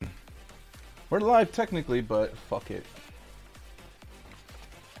We're live technically, but fuck it.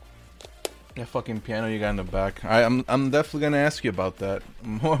 That fucking piano you got in the back. I'm definitely gonna ask you about that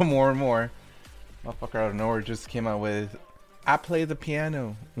more and more. Motherfucker out of nowhere just came out with, I play the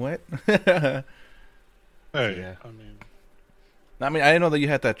piano. What? Hey, Yeah. I mean, I didn't know that you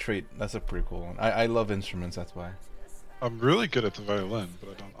had that trait. That's a pretty cool one. I love instruments. That's why. I'm really good at the violin, but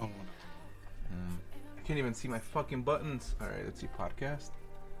I don't own I can't even see my fucking buttons. All right, let's see podcast.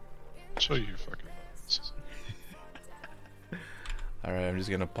 it. Show you your fucking buttons. All right, I'm just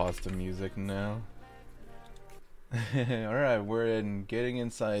gonna pause the music now. All right, we're in Getting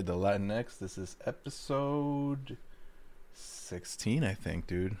Inside the Latinx. This is episode 16, I think,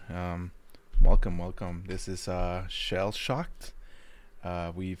 dude. Welcome. This is Shell Shocked.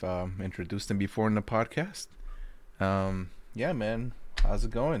 We've introduced him before in the podcast. Yeah, man, how's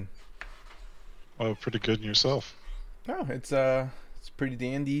it going? Oh, pretty good in yourself. Oh, it's pretty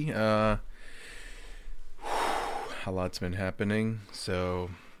dandy. A lot's been happening,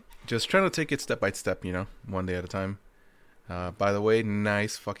 so just trying to take it step by step, one day at a time. By the way,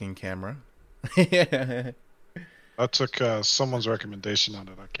 nice fucking camera. I took someone's recommendation on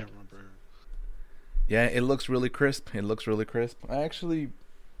it. I can't remember. Yeah, it looks really crisp. I actually,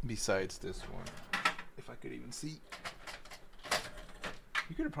 besides this one, if I could even see,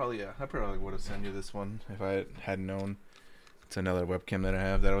 you could have probably, I probably would have sent you this one if I had known. It's another webcam that I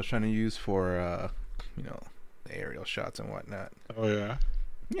have that I was trying to use for, the aerial shots and whatnot. Oh, yeah?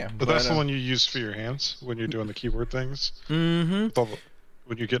 Yeah. But that's the one you use for your hands when you're doing the keyboard things? Mm-hmm.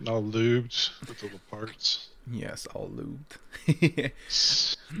 When you're getting all lubed with all the parts? Yes, all lubed.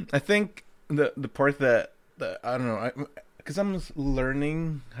 I think the part that I don't know, because I'm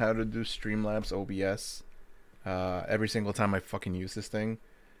learning how to do Streamlabs OBS every single time I fucking use this thing.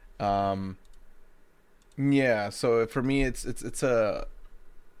 Yeah, so for me it's a,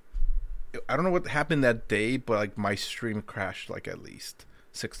 I don't know what happened that day, but like my stream crashed like at least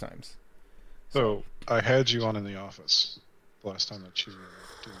 6 times. So I had you on in the office the last time that you were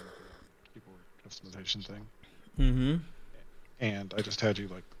doing the keyboard customization thing. Mm-hmm. And I just had you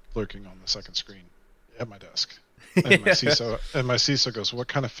like lurking on the second screen at my desk. And my CISO goes, "What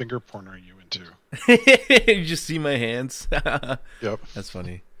kind of finger porn are you into?" You just see my hands. Yep. That's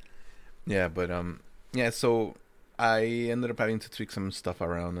funny. Yeah, but yeah, so I ended up having to tweak some stuff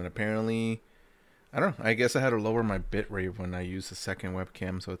around, and apparently, I don't know, I guess I had to lower my bitrate when I used the second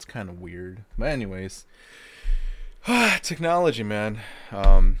webcam, so it's kind of weird. But anyways, technology, man.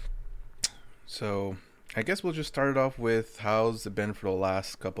 So I guess we'll just start it off with how's it been for the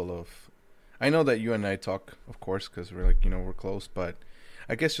last couple of... I know that you and I talk, of course, because we're like, we're close, but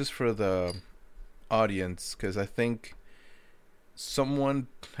I guess just for the audience, because I think someone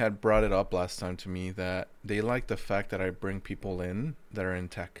had brought it up last time to me that they like the fact that I bring people in that are in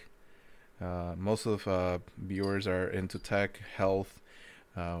tech. Most of viewers are into tech, health,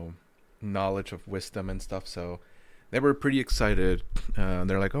 knowledge of wisdom and stuff, so they were pretty excited.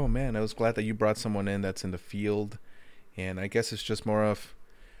 They're like, oh man, I was glad that you brought someone in that's in the field. And I guess it's just more of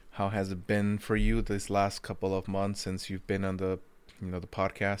how has it been for you this last couple of months since you've been on the the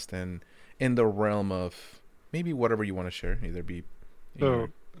podcast, and in the realm of maybe whatever you want to share, either be So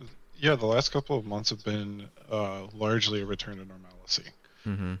yeah, the last couple of months have been largely a return to normalcy.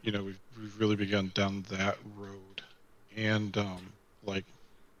 Mm-hmm. We've really begun down that road, and like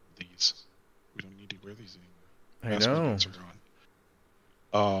these, we don't need to wear these anymore. I know. Mandates are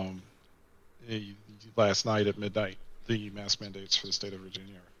gone. Last night at midnight, the mask mandates for the state of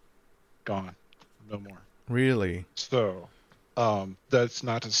Virginia are gone. No more. Really? So that's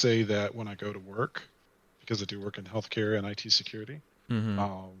not to say that when I go to work, because I do work in healthcare and IT security, Mm-hmm.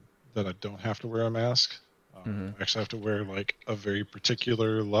 that I don't have to wear a mask. I actually have to wear like a very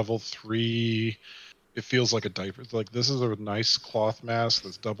particular level 3. It feels like a diaper. It's like, this is a nice cloth mask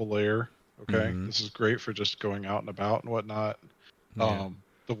that's double layer. Okay, Mhm. This is great for just going out and about and whatnot. Yeah.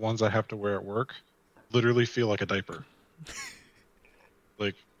 The ones I have to wear at work literally feel like a diaper.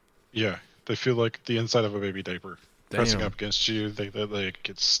 Like, yeah, they feel like the inside of a baby diaper pressing Damn. up against you. They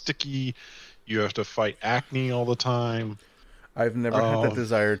get sticky. You have to fight acne all the time. I've never had that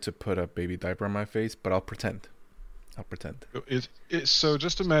desire to put a baby diaper on my face, but I'll pretend. So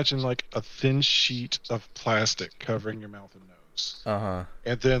just imagine like a thin sheet of plastic covering your mouth and nose, Uh-huh.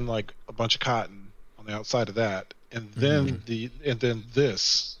 and then like a bunch of cotton on the outside of that, and then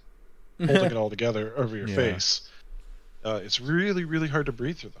this holding it all together over your Yeah. face. It's really, really hard to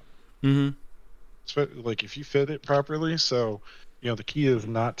breathe through them. Mm-hmm. Like if you fit it properly. So the key is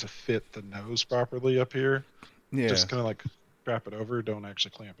not to fit the nose properly up here. Yeah. Just kind of like strap it over. Don't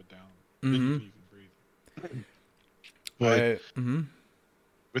actually clamp it down. Mhm. Then you can even breathe.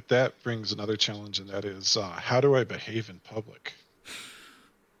 But with that brings another challenge, and that is how do I behave in public?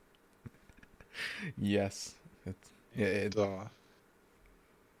 Yes. Yeah, And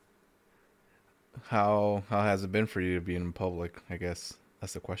how has it been for you to be in public? I guess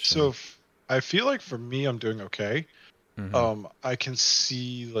that's the so question. I feel like for me, I'm doing okay. Mm-hmm. I can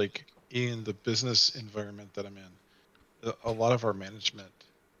see like in the business environment that I'm in, a lot of our management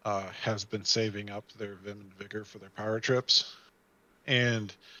has been saving up their vim and vigor for their power trips,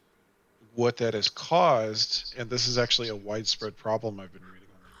 and what that has caused, and this is actually a widespread problem I've been reading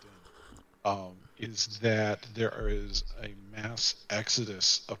on LinkedIn, is that there is a mass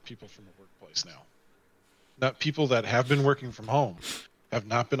exodus of people from the workplace now. Not people that have been working from home, have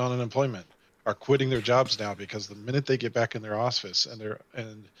not been on unemployment, are quitting their jobs now because the minute they get back in their office and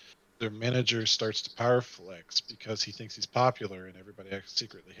their manager starts to power flex because he thinks he's popular and everybody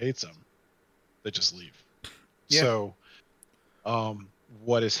secretly hates him, they just leave. Yeah. So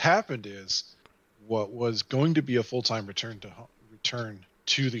what has happened is what was going to be a full-time return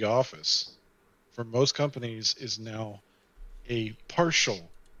to the office for most companies is now a partial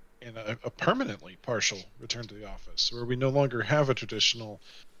and a permanently partial return to the office, where we no longer have a traditional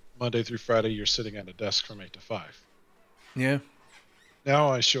Monday through Friday you're sitting at a desk from 8 to 5. Yeah. Now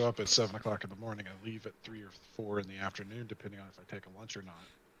I show up at 7 o'clock in the morning. I leave at 3 or 4 in the afternoon, depending on if I take a lunch or not.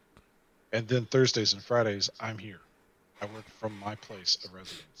 And then Thursdays and Fridays, I'm here. I work from my place of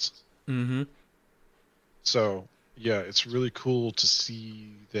residence. Mm-hmm. So yeah, it's really cool to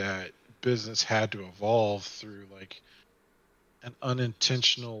see that business had to evolve through like an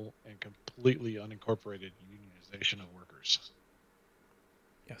unintentional and completely unincorporated unionization of workers.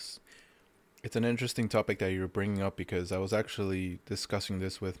 Yes. It's an interesting topic that you're bringing up because I was actually discussing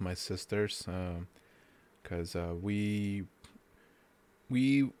this with my sisters. Because we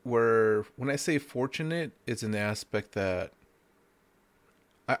were, when I say fortunate, it's in the aspect that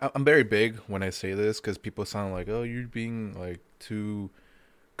I'm very big when I say this because people sound like, oh, you're being like too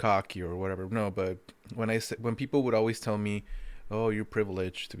cocky or whatever. No, but when people would always tell me, oh, you're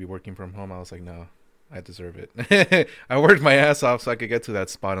privileged to be working from home, I was like, no, I deserve it. I worked my ass off so I could get to that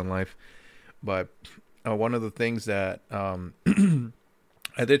spot in life. But one of the things that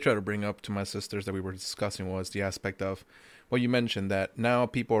I did try to bring up to my sisters that we were discussing was the aspect of what you mentioned, that now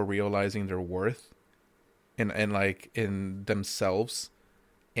people are realizing their worth and like in themselves.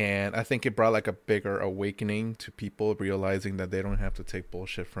 And I think it brought like a bigger awakening to people realizing that they don't have to take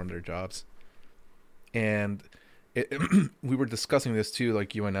bullshit from their jobs. And we were discussing this too,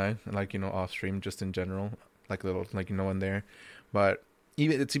 like you and I, like, off stream, just in general, like little, like, in there. But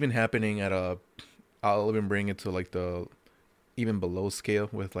it's even happening at I'll even bring it to like the even below scale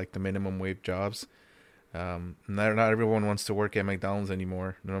with like the minimum wage jobs. Not everyone wants to work at McDonald's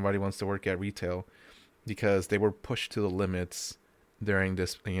anymore. Nobody wants to work at retail because they were pushed to the limits during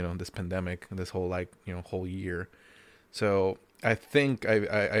this, this pandemic, this whole whole year. So I think I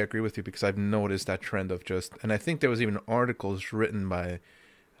agree with you because I've noticed that trend of just, and I think there was even articles written by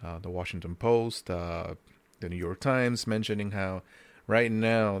the Washington Post, the New York Times, mentioning how right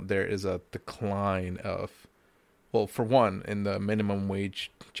now there is a decline of, well, for one, in the minimum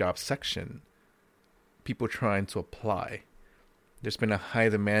wage job section, people trying to apply. There's been a high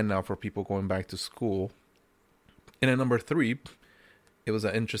demand now for people going back to school. And at number three, it was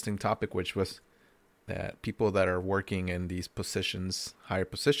an interesting topic, which was that people that are working in these positions, higher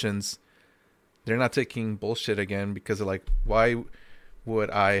positions, they're not taking bullshit again because of like, why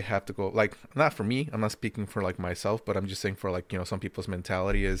would I have to go, like, not for me, I'm not speaking for like myself, but I'm just saying for like, some people's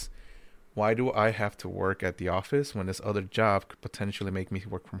mentality is, why do I have to work at the office when this other job could potentially make me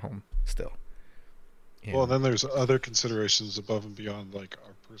work from home still? Well, And then there's other considerations above and beyond like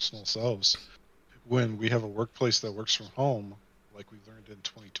our personal selves. When we have a workplace that works from home, like we learned in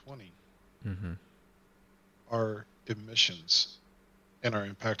 2020, mm-hmm. our emissions and our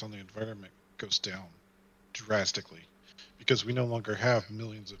impact on the environment goes down drastically because we no longer have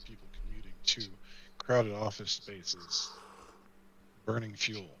millions of people commuting to crowded office spaces, burning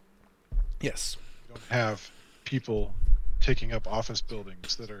fuel. Yes. We don't have people taking up office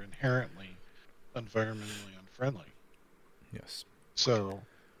buildings that are inherently environmentally unfriendly. Yes. So,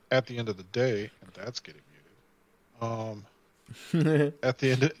 at the end of the day, and that's getting muted. At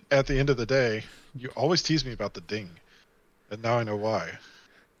the end of the day, you always tease me about the ding, and now I know why.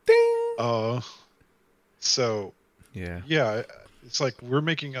 Ding. So Yeah. yeah, it's like we're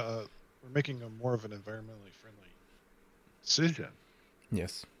making a more of an environmentally friendly decision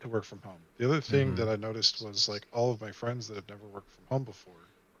Yes. to work from home. The other thing Mm-hmm. that I noticed was like all of my friends that have never worked from home before.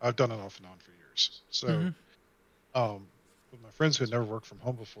 I've done it off and on for years. Mm-hmm. So, with my friends who had never worked from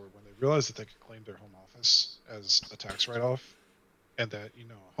home before, when they realized that they could claim their home office as a tax write-off, and that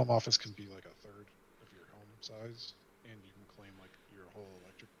home office can be like a third of your home size, and you can claim like your whole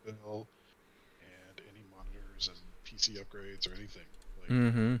electric bill and any monitors and PC upgrades or anything like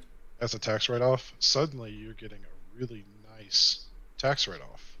Mm-hmm. as a tax write-off. Suddenly, you're getting a really nice tax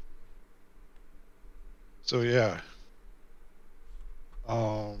write-off. So yeah,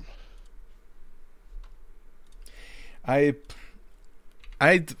 um, I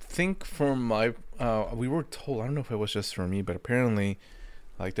think from my we were told, I don't know if it was just for me, but apparently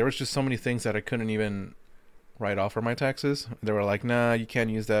like there was just so many things that I couldn't even write off for my taxes. They were like, nah, you can't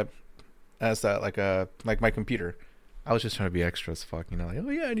use that as that like my computer. I was just trying to be extra as fuck, like, oh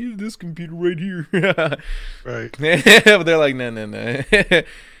yeah, I need this computer right here. right. But they're like, no.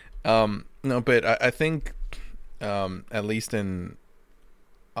 No, but I think at least in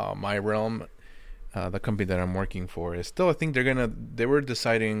my realm, the company that I'm working for is still, I think they were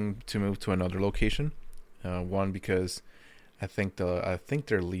deciding to move to another location. One, because I think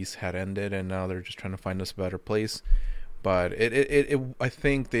their lease had ended and now they're just trying to find us a better place. But I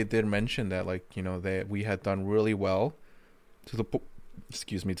think they did mention that, like, we had done really well to the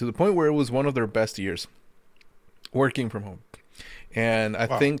point where it was one of their best years working from home. And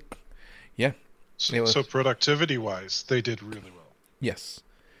I think, yeah. So productivity wise, they did really well. Yes.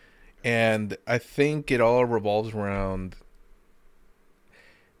 And I think it all revolves around,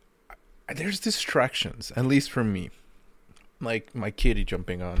 there's distractions, at least for me. Like my kitty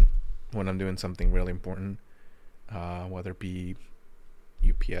jumping on when I'm doing something really important. Whether it be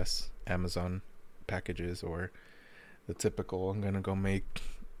UPS, Amazon packages, or the typical, I'm going to go make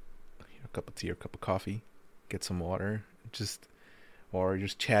a cup of tea or a cup of coffee, get some water, or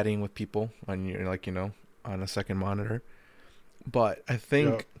just chatting with people on your, on a second monitor. But I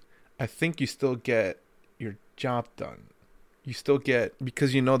think you still get your job done. You still get,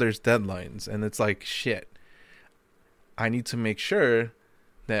 because there's deadlines, and it's like, shit, I need to make sure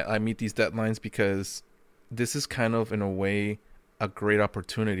that I meet these deadlines, because this is kind of, in a way, a great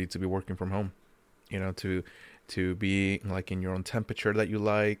opportunity to be working from home. To be like in your own temperature that you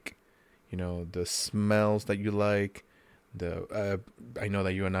like, the smells that you like. I know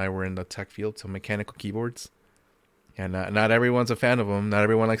that you and I were in the tech field, so mechanical keyboards, and not everyone's a fan of them. Not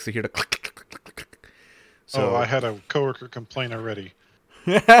everyone likes to hear the click, click, click, click, click. So I had a coworker complain already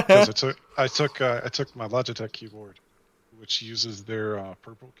because I took my Logitech keyboard, which uses their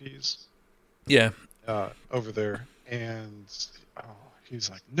purple keys. Yeah. Over there, and he's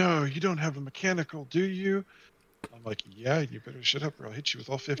like, "No, you don't have a mechanical, do you?" I'm like, "Yeah, you better shut up, or I'll hit you with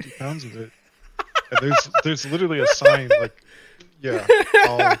all 50 pounds of it." And there's literally a sign, like,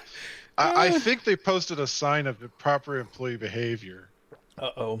 yeah. I think they posted a sign of proper employee behavior.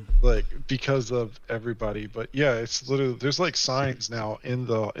 Like, because of everybody, but yeah, it's literally, there's like signs now in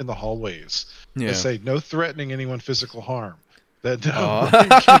the hallways. Yeah. That say no threatening anyone physical harm. That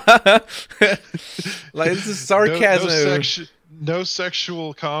like this is sarcasm. No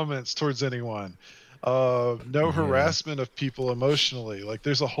sexual comments towards anyone. No harassment of people emotionally. Like,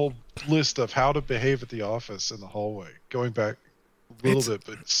 there's a whole list of how to behave at the office in the hallway, going back a little bit,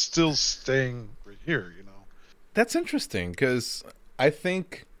 but still staying right here. That's interesting, because I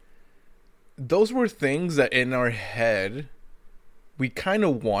think those were things that in our head we kind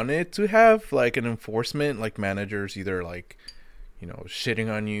of wanted to have, like an enforcement, like managers either like, shitting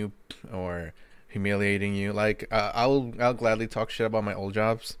on you or humiliating you. Like, I'll gladly talk shit about my old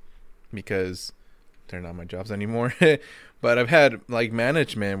jobs because they're not my jobs anymore. But I've had like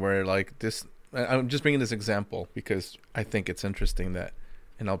management where like this, I'm just bringing this example because I think it's interesting that,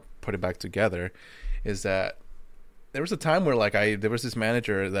 and I'll put it back together, is that there was a time where like there was this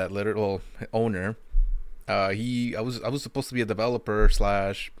manager, that literal owner, I was supposed to be a developer /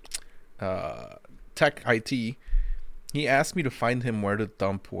 tech IT. He asked me to find him where to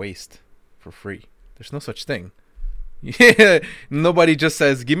dump waste for free. There's no such thing. Yeah, nobody just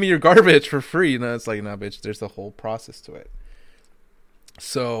says, give me your garbage for free. No, it's like, nah, bitch, there's a whole process to it.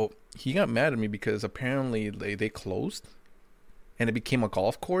 So he got mad at me because apparently they closed and it became a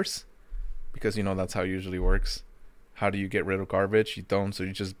golf course, because, that's how it usually works. How do you get rid of garbage? You don't, so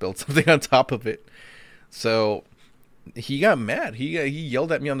you just build something on top of it. So he got mad. He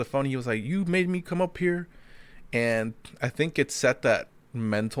yelled at me on the phone. He was like, you made me come up here. And I think it set that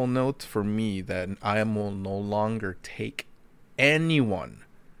mental note for me that I will no longer take anyone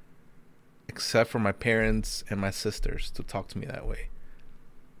except for my parents and my sisters to talk to me that way.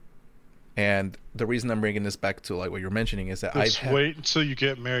 And the reason I'm bringing this back to like what you're mentioning is that wait until you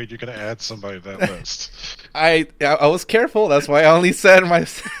get married. You're gonna add somebody to that list. I was careful. That's why I only said my.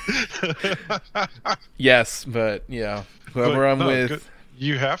 Yes, but yeah, whoever I'm with,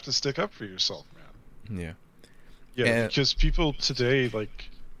 you have to stick up for yourself, man. Yeah, Yeah, And because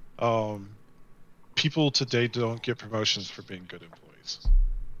um, people today don't get promotions for being good employees.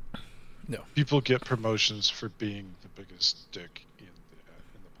 no. People get promotions for being the biggest dick in the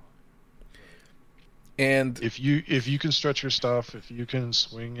pond. And If you can stretch your stuff, if you can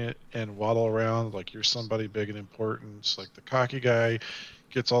swing it and waddle around like you're somebody big and important, like the cocky guy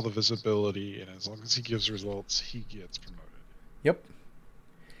gets all the visibility, and as long as he gives results, he gets promoted. yep.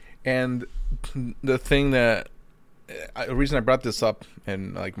 And the thing that the reason I brought this up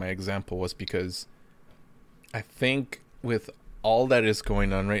and like my example was because I think with all that is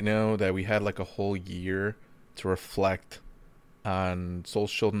going on right now, that we had like a whole year to reflect on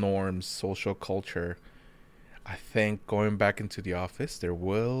social norms, social culture. I think going back into the office, there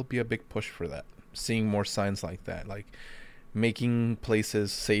will be a big push for that. Seeing more signs like that, like making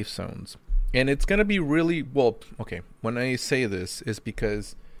places safe zones. And it's going to be really, well, okay, when I say this, is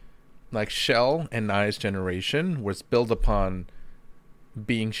because like Shell and Nye's generation was built upon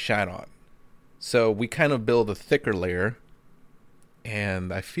being shat on. So we kind of build a thicker layer.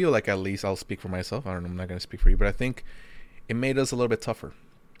 And I feel like, at least I'll speak for myself. I don't know, I'm not going to speak for you, but I think it made us a little bit tougher.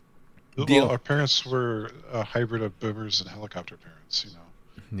 Well, our parents were a hybrid of boomers and helicopter parents, you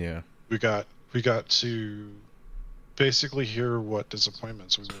know. Yeah. We got to basically hear what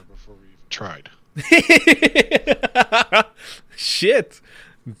disappointments we were before we even tried. Shit.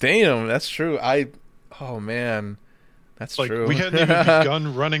 Damn, that's true. Oh man. That's like, true. We hadn't even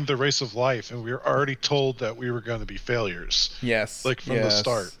begun running the race of life, and we were already told that we were going to be failures. Yes. Like, from the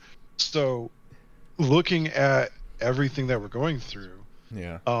start. So, looking at everything that we're going through.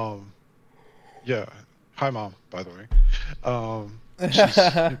 Yeah. Yeah. Hi, Mom, by the way.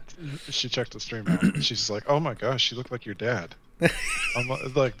 She checked the stream out. She's like, "Oh my gosh, you look like your dad." I'm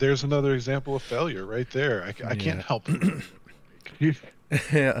like, there's another example of failure right there. I can't help it.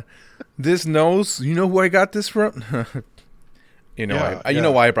 Yeah. This nose, you know who I got this from? You know, you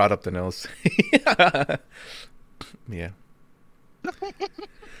know why I brought up the nose. Yeah.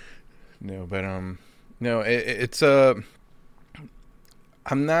 No, but no, it's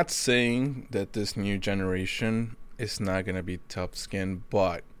I'm not saying that this new generation is not going to be tough-skinned,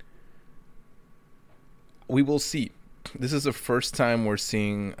 but we will see. This is the first time we're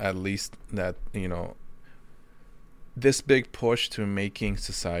seeing, at least, that, you know, this big push to making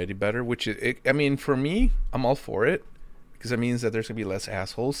society better, which I mean, for me, I'm all for it, because it means that there's going to be less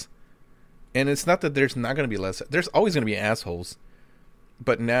assholes. And it's not that there's not going to be less. There's always going to be assholes.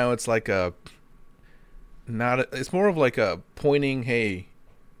 But now it's like it's more of like a pointing, hey,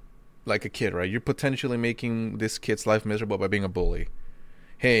 like a kid, right? You're potentially making this kid's life miserable by being a bully.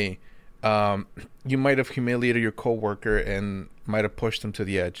 Hey, you might have humiliated your coworker and might have pushed them to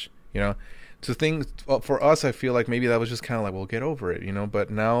the edge, you know? So for us, I feel like maybe that was just kind of like, well, get over it, you know?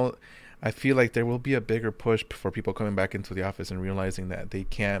 But now I feel like there will be a bigger push for people coming back into the office and realizing that they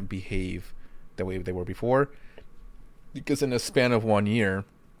can't behave the way they were before. Because in a span of 1 year,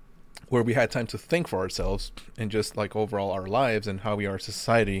 where we had time to think for ourselves and just like overall our lives and how we are as a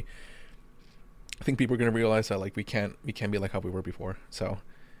society, I think people are going to realize that like we can't be like how we were before. So,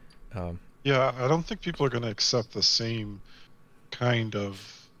 yeah, I don't think people are going to accept the same kind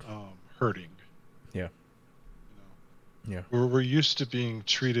of hurting. Yeah. You know? Yeah. We're used to being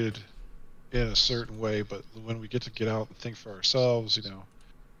treated in a certain way, but when we get out and think for ourselves, you know,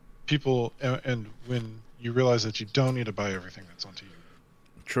 people, and when you realize that you don't need to buy everything that's on TV.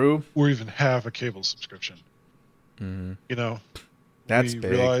 True. Or even have a cable subscription. Mm-hmm. You know, that's big.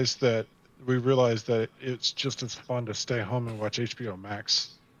 We realize that it's just as fun to stay home and watch HBO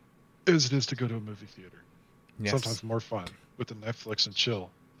Max as it is to go to a movie theater. Yes. Sometimes more fun with the Netflix and chill.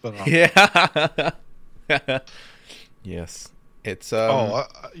 Yeah. Yes. It's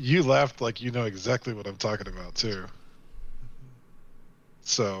you laughed like you know exactly what I'm talking about too.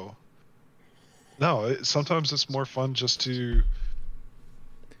 So, no, sometimes it's more fun just to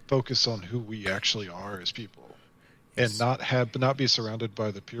focus on who we actually are as people. Yes. And not be surrounded by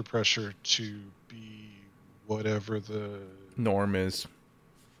the peer pressure to be whatever the norm is,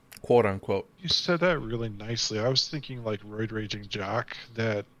 quote unquote. You said that really nicely. I was thinking like roid raging jock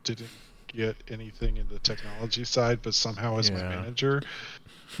that didn't get anything in the technology side, but somehow is my manager.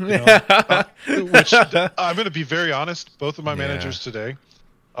 You know, which I'm going to be very honest. Both of my managers today,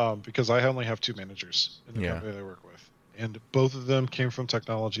 because I only have 2 managers in the company I work with. And both of them came from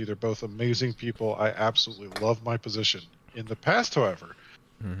technology. They're both amazing people. I absolutely love my position. In the past, however,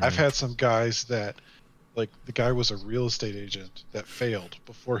 I've had some guys that, like, the guy was a real estate agent that failed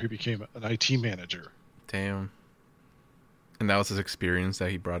before he became an IT manager. Damn. And that was his experience that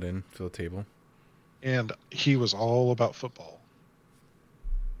he brought in to the table? And he was all about football.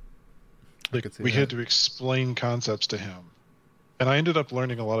 Like we had to explain concepts to him, and I ended up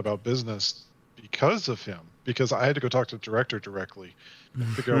learning a lot about business because of him. Because I had to go talk to the director directly and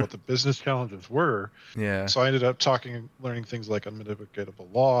figure out what the business challenges were. Yeah. So I ended up learning things like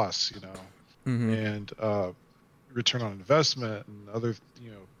unmitigatable loss, and return on investment and other,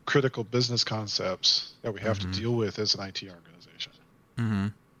 critical business concepts that we have to deal with as an IT organization. Mm-hmm.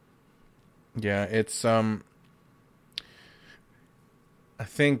 Yeah, it's I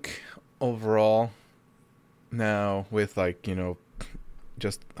think overall now with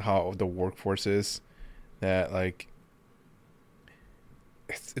just how the workforce is, that I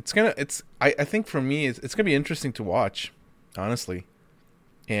think for me it's gonna be interesting to watch, honestly,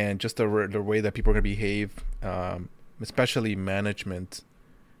 and just the way that people are gonna behave, especially management.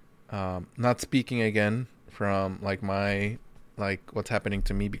 Not speaking again from my what's happening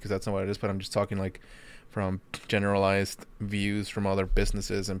to me, because that's not what it is, but I'm just talking from generalized views from other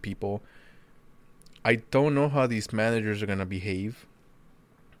businesses and people. I don't know how these managers are gonna behave.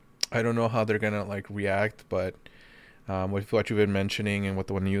 I don't know how they're gonna react, but with what you've been mentioning and what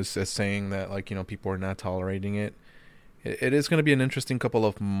the news is saying, that people are not tolerating it. It is gonna be an interesting couple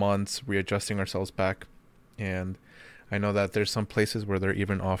of months readjusting ourselves back, and I know that there's some places where they're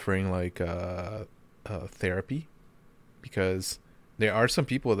even offering therapy, because there are some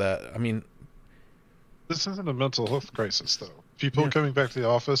people that this isn't a mental health crisis though. People coming back to the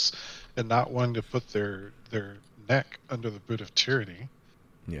office and not wanting to put their neck under the boot of tyranny.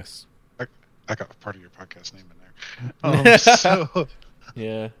 Yes. I got part of your podcast name in there. So,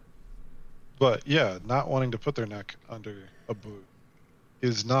 yeah. But yeah, not wanting to put their neck under a boot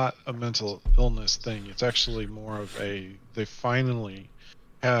is not a mental illness thing. It's actually more of they finally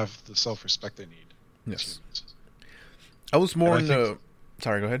have the self-respect they need. Yes. I was more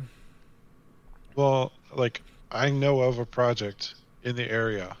sorry, go ahead. Well, I know of a project in the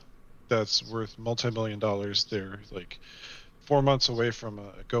area that's worth multi-million dollars. They're 4 months away from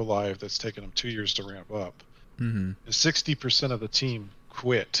a go live that's taken them 2 years to ramp up. 60% of the team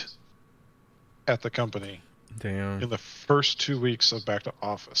quit at the company. Damn. In the first 2 weeks of back to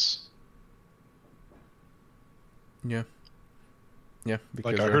office. Yeah. Yeah.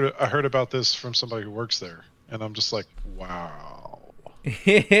 I heard about this from somebody who works there, and I'm just like, wow.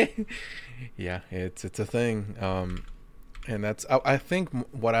 Yeah, it's a thing. And that's I think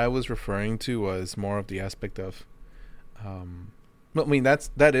what I was referring to was more of the aspect of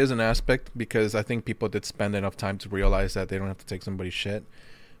that is an aspect, because I think people did spend enough time to realize that they don't have to take somebody's shit.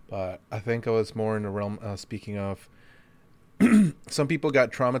 But I think I was more in the realm speaking of some people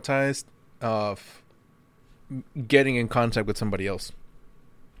got traumatized of getting in contact with somebody else.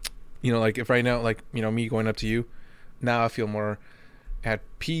 If right now, me going up to you, now I feel more at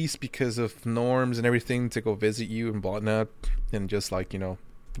peace because of norms and everything to go visit you and whatnot, and just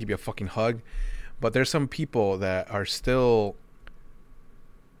give you a fucking hug. But there's some people that are still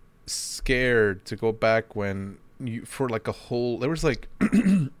scared to go back when you for a whole. There was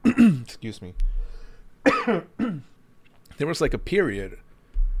excuse me. There was a period.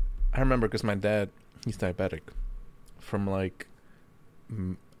 I remember because my dad, he's diabetic, from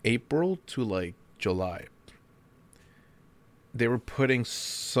April to July. They were putting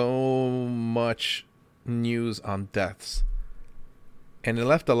so much news on deaths, and it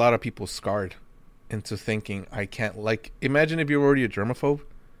left a lot of people scarred into thinking, I can't, imagine if you're already a germaphobe,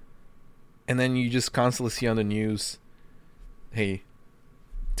 and then you just constantly see on the news, hey,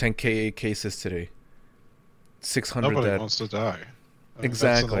 10K cases today, 600 Nobody dead. wants to die.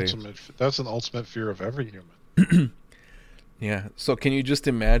 Exactly. That's an ultimate fear of every human. Yeah. So can you just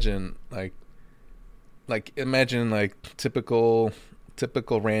imagine, imagine typical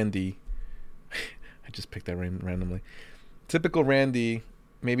Randy. I just picked that randomly. Typical Randy,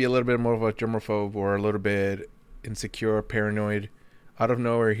 maybe a little bit more of a germaphobe or a little bit insecure, paranoid, out of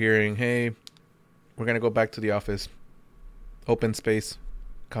nowhere hearing, hey, we're going to go back to the office. Open space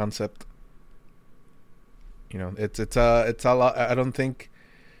concept. It's a lot. I don't think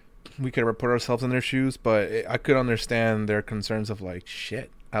we could ever put ourselves in their shoes, but I could understand their concerns of shit.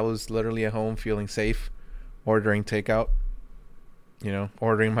 I was literally at home feeling safe, ordering takeout,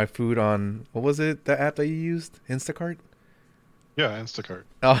 ordering my food on, what was it, the app that you used? Instacart? Yeah, Instacart.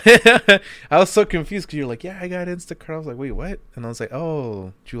 Oh, I was so confused because you're like, yeah, I got Instacart. I was like, wait, what? And I was like,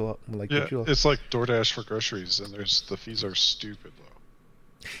 oh, Jula, Jula. It's like DoorDash for groceries, and the fees are stupid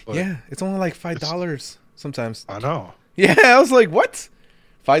low. Yeah, it's only $5 sometimes. I know. Yeah, I was like, what?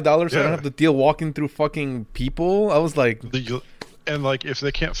 $5? Yeah. So I don't have to deal walking through fucking people. I was like, and if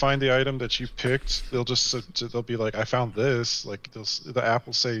they can't find the item that you picked, they'll be like, I found this. The app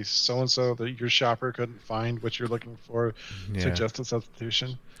will say so and so that your shopper couldn't find what you're looking for. Yeah. Suggest a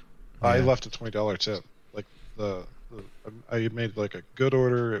substitution. I Yeah. left a $20 tip. Like I made like a good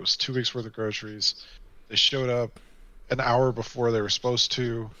order. It was 2 weeks worth of groceries. They showed up an hour before they were supposed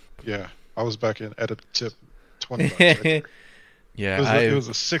to. Yeah, I was back in at a tip, $20 right there. Yeah, It I was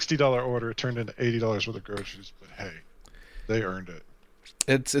a $60 order. It turned into $80 worth of groceries. But hey, they earned it.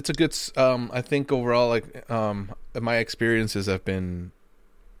 it's a good I think overall, like, my experiences have been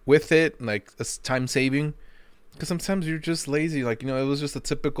with it, like, it's time saving, because sometimes you're just lazy, like, it was just a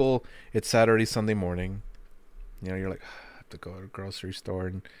typical, it's Saturday, Sunday morning, you're like, I have to go to the grocery store,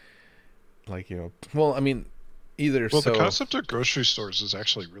 and, like, well, I mean, either Well, so the concept of grocery stores is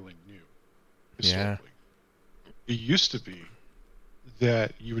actually really new yeah, historically. It used to be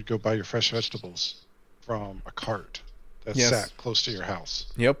that you would go buy your fresh vegetables from a cart that yes, sat close to your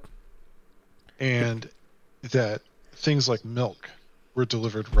house, yep, and that things like milk were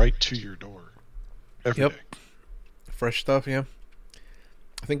delivered right to your door every yep, day. fresh stuff, yeah.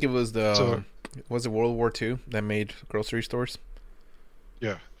 I think it was So was it World War II that made grocery stores?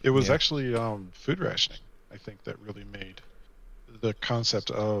 yeah, it was Yeah. actually food rationing, I think, that really made the concept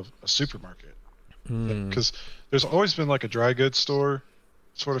of a supermarket. Mm, Because there's always been like a dry goods store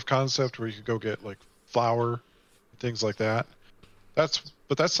sort of concept where you could go get like flour, things like that. But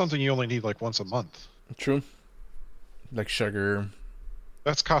that's something you only need like once a month. true, like sugar.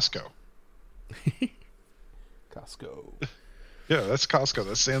 That's Costco. Costco. Yeah, that's Costco.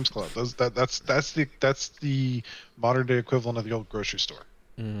 That's Sam's Club. That's the modern day equivalent of the old grocery store.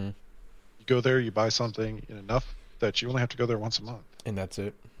 Mm, You go there, you buy something in enough that you only have to go there once a month. and that's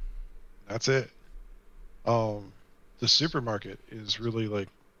it. That's it. The supermarket is really like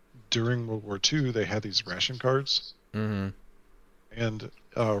during World War II, they had these ration cards, Mm-hmm. and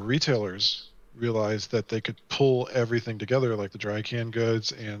retailers realized that they could pull everything together, like the dry canned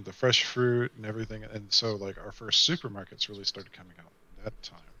goods and the fresh fruit and everything. And so, like, our first supermarkets really started coming out at that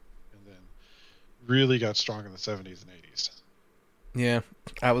time, and then really got strong in the 70s and 80s. Yeah,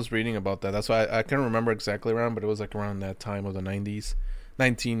 I was reading about that. That's why I can't remember exactly around, but it was like around that time of the 90s,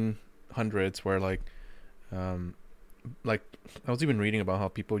 1900s, where like I was even reading about how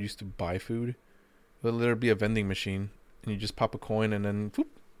people used to buy food. It would literally be a vending machine, and you just pop a coin, and then whoop,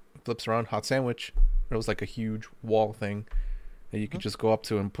 it flips around, hot sandwich. It was like a huge wall thing that you could just go up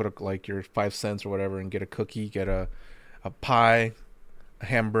to and put like your 5 cents or whatever, and get a cookie, get a pie, a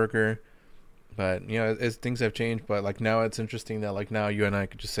hamburger. But as things have changed, but like now it's interesting that like now you and I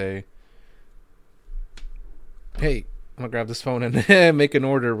could just say, "Hey, I'm gonna grab this phone and make an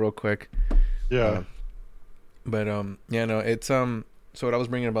order real quick." Yeah. But yeah, no, it's so what I was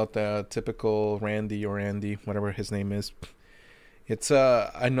bringing about the typical Randy or Andy, whatever his name is. It's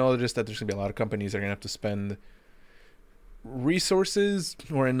I know just that there's gonna be a lot of companies that are gonna have to spend resources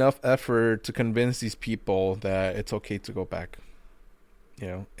or enough effort to convince these people that it's okay to go back.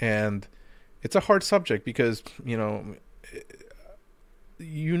 And it's a hard subject because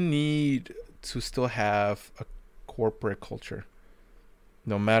you need to still have a corporate culture,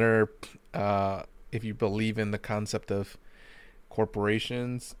 no matter if you believe in the concept of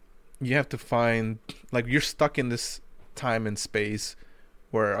corporations. You have to find, like, you're stuck in this time and space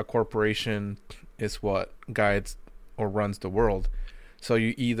where a corporation is what guides or runs the world. So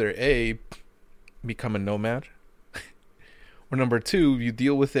you either become a nomad, or number two, you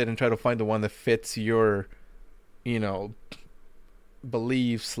deal with it and try to find the one that fits your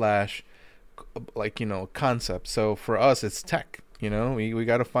belief slash concept. So for us, it's tech. We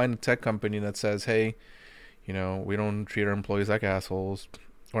got to find a tech company that says, hey, we don't treat our employees like assholes,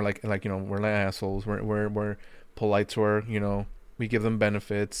 or like we're not assholes. We're polite to our, we give them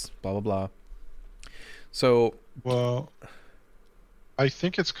benefits, blah blah blah. So Well, I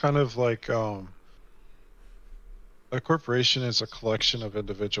think it's kind of like a corporation is a collection of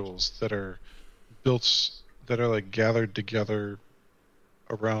individuals that are built, that are like gathered together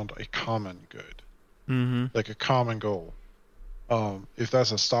around a common good, mm-hmm. like a common goal. If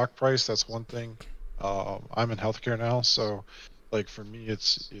that's a stock price, that's one thing. I'm in healthcare now, so like for me,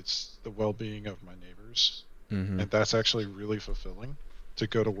 it's the well-being of my neighbors, Mm-hmm. and that's actually really fulfilling to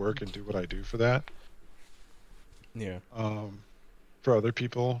go to work and do what I do for that. Yeah. For other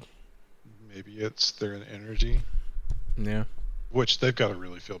people, maybe it's their energy, Yeah. which they've got to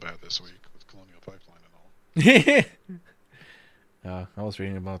really feel bad this week with Colonial Pipeline and all. I was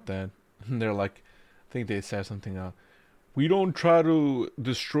reading about that. They're like, I think they said something. We don't try to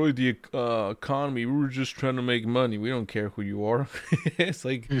destroy the economy. We were just trying to make money. We don't care who you are. It's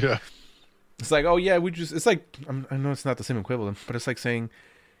like, Yeah. it's like, oh yeah, it's like, I know it's not the same equivalent, but it's like saying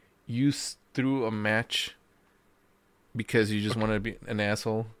you threw a match because you just want to be an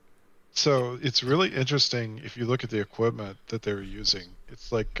asshole. So it's really interesting if you look at the equipment that they were using.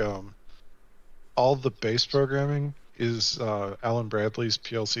 It's like all the base programming is Alan Bradley's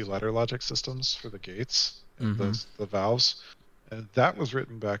PLC ladder logic systems for the gates and Mm-hmm. the valves, and that was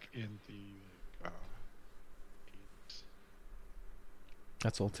written back in the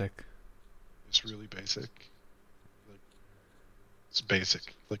That's old tech. it's really basic. Like, it's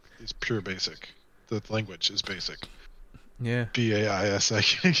basic. Like it's pure basic. The language is basic. Yeah.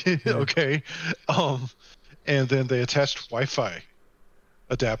 BAISIC. Okay. And then they attached Wi-Fi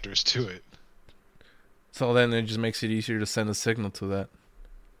adapters to it. So then it just makes it easier to send a signal to that.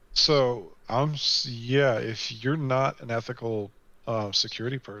 So if you're not an ethical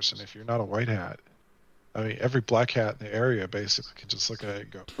security person, if you're not a white hat, I mean, every black hat in the area basically can just look at it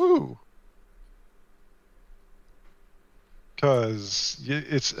and go, ooh. Because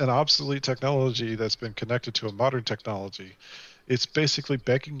it's an obsolete technology that's been connected to a modern technology. It's basically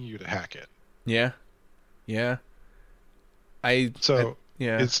begging you to hack it. Yeah. Yeah. So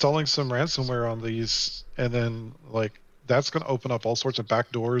yeah. installing some ransomware on these, and then like that's going to open up all sorts of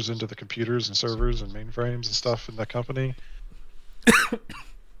back doors into the computers and servers and mainframes and stuff in the company.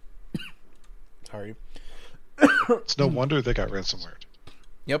 Sorry. It's no wonder they got ransomware.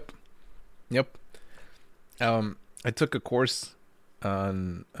 Yep. I took a course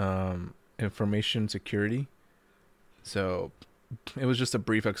on information security. So it was just a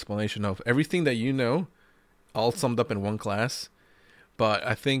brief explanation of everything that you know, all summed up in one class. But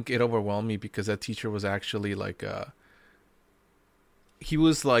I think it overwhelmed me because that teacher was actually like he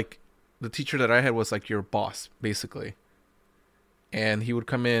was like, the teacher that I had was like your boss, basically. And he would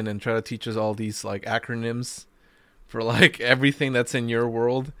come in and try to teach us all these like acronyms for like everything that's in your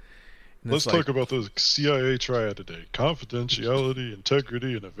world. And Let's talk about the CIA triad today. Confidentiality,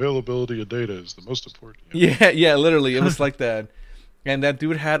 integrity, and availability of data is the most important. Yeah, literally. It was like that. And that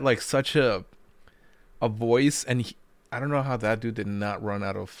dude had like such a voice, and I don't know how that dude did not run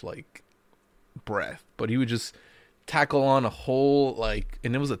out of like breath, but he would just tackle on a whole like,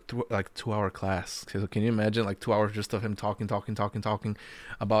 and it was a 2-hour class. So can you imagine like 2 hours just of him talking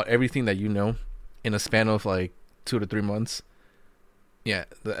about everything that you know in a span of like 2 to 3 months? Yeah.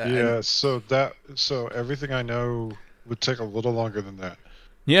 So everything I know would take a little longer than that.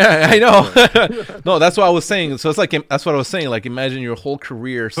 Yeah, I know. No, that's what I was saying. So it's like, that's what I was saying. Like, imagine your whole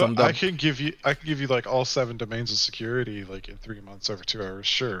career summed up. I can give you like all 7 domains of security like in 3 months over 2 hours.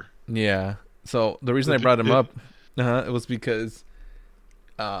 Sure. Yeah. So the reason I brought him up, it was because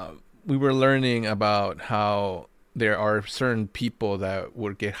we were learning about how there are certain people that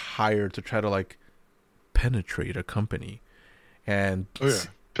would get hired to try to like penetrate a company, and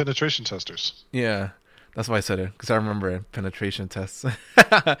penetration testers. Yeah, that's why I said it, because I remember it. Penetration tests.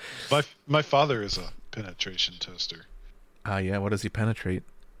 My father is a penetration tester. Yeah. What does he penetrate?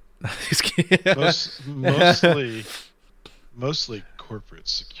 Mostly corporate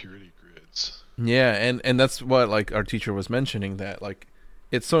security grids. Yeah, and that's what like our teacher was mentioning, that like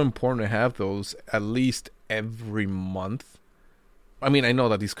it's so important to have those at least every month. I mean, I know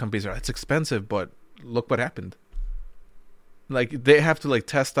that these companies it's expensive, but look what happened. Like, they have to like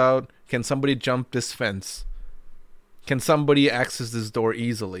test out, can somebody jump this fence? Can somebody access this door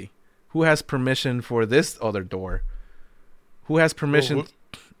easily? Who has permission for this other door? Who has permission? Well,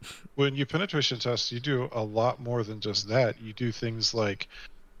 when you penetration test, you do a lot more than just that. You do things like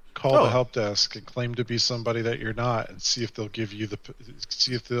call the help desk and claim to be somebody that you're not, and see if they'll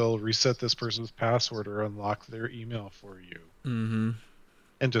see if they'll reset this person's password or unlock their email for you. Mm-hmm.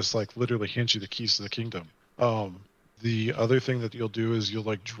 And just like literally hand you the keys to the kingdom. The other thing that you'll do is you'll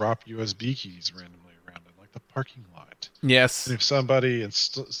like drop USB keys randomly around in like the parking lot. Yes. And if somebody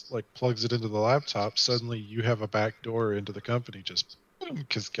like plugs it into the laptop, suddenly you have a back door into the company. Just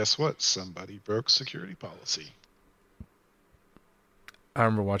because guess what? Somebody broke security policy. I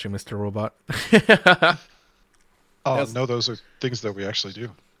remember watching Mr. Robot. No, those are things that we actually do.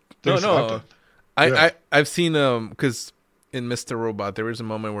 No. I've seen because in Mr. Robot there was a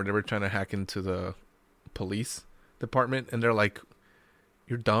moment where they were trying to hack into the police department, and they're like,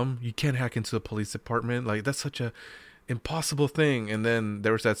 "You're dumb. You can't hack into the police department. Like, that's such a impossible thing." And then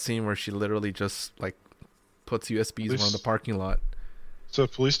there was that scene where she literally just like puts USBs around the parking lot. So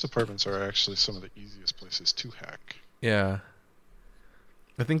police departments are actually some of the easiest places to hack. Yeah.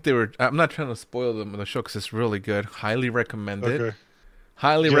 I think they were. I'm not trying to spoil the show because it's really good. Highly recommend it.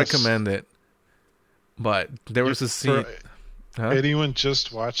 Highly recommend it. But there was a scene. Anyone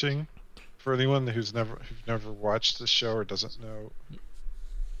just watching, for anyone who's never watched the show or doesn't know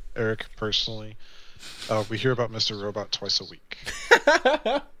Eric personally, we hear about Mr. Robot twice a week.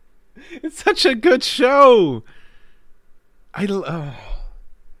 It's such a good show.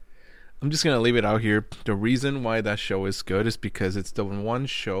 I'm just gonna leave it out here. The reason why that show is good is because it's the one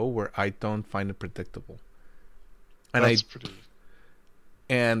show where I don't find it predictable. And I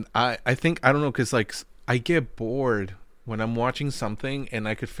think I don't know, because like I get bored when I'm watching something and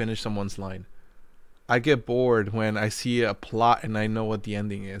I could finish someone's line. I get bored when I see a plot and I know what the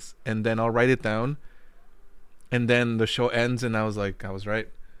ending is, and then I'll write it down, and then the show ends and I was like, I was right.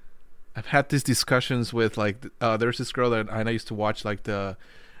 I've had these discussions with like there's this girl that I used to watch like the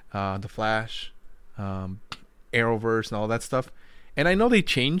Flash, Arrowverse, and all that stuff, and I know they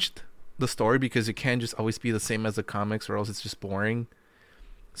changed the story because it can't just always be the same as the comics, or else it's just boring.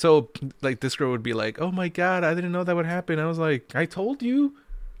 So like this girl would be like, "Oh my god, I didn't know that would happen." I was like, "I told you,"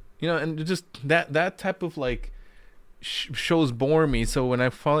 and just that type of like shows bore me. So when I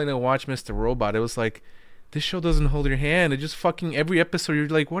finally watched Mr. Robot, it was like, this show doesn't hold your hand. It just fucking every episode you're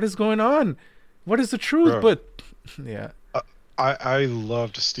like, what is going on? What is the truth? Bro, but yeah, I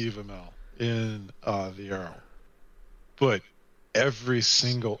loved Steve Amell in The Arrow, but every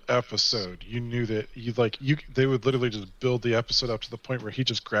single episode you knew that they would literally just build the episode up to the point where he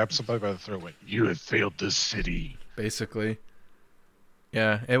just grabbed somebody by the throat and went, "You have failed this city," basically.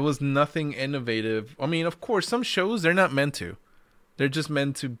 Yeah, it was nothing innovative. I mean, of course, some shows, they're not meant to. They're just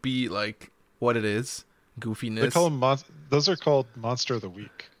meant to be like what it is. Goofiness. They call them those are called Monster of the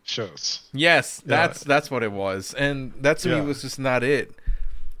Week shows. Yes, that's what it was. And that to me was just not it.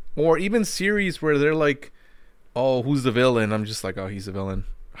 Or even series where they're like, "Oh, who's the villain?" I'm just like, "Oh, he's the villain."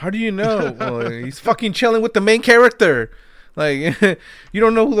 How do you know? Well, he's fucking chilling with the main character. Like, you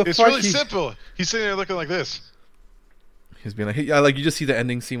don't know who the it's fuck. It's really simple. He's sitting there looking like this. He's being like you just see the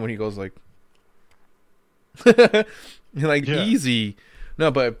ending scene when he goes like, easy. No,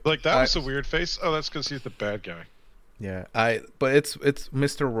 but like that was a weird face. Oh, that's because he's the bad guy. Yeah, but it's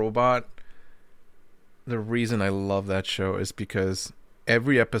Mr. Robot. The reason I love that show is because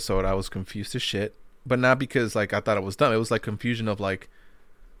every episode I was confused as shit, but not because like I thought it was dumb. It was like confusion of like,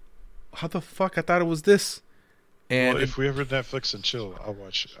 how the fuck I thought it was this. And if we ever Netflix and chill, I'll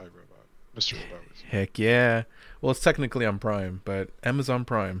watch Mr. Robot with you. Heck yeah. Well, it's technically on Prime, but Amazon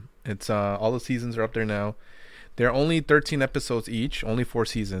Prime. It's all the seasons are up there now. They're only 13 episodes each, only 4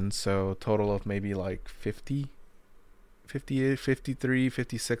 seasons, so total of maybe like 50, 58, 53,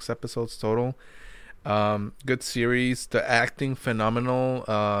 56 episodes total. Good series. The acting phenomenal.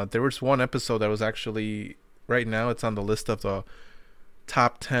 There was one episode that was actually, right now it's on the list of the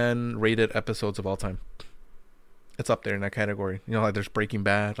top 10 rated episodes of all time. It's up there in that category. You know, like there's Breaking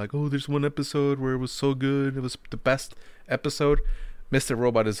Bad. Like, oh, there's one episode where it was so good. It was the best episode. Mr.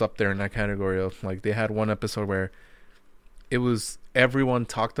 Robot is up there in that category of like they had one episode where it was everyone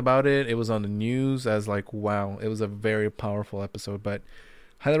talked about it. It was on the news as like, wow, it was a very powerful episode. But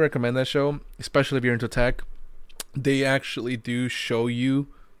highly recommend that show, especially if you're into tech. They actually do show you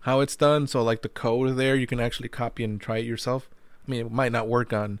how it's done. So like the code there, you can actually copy and try it yourself. I mean, it might not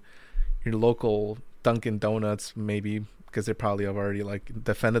work on your local Dunkin' Donuts, maybe, because they probably have already like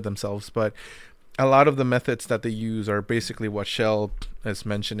defended themselves, but a lot of the methods that they use are basically what Shell is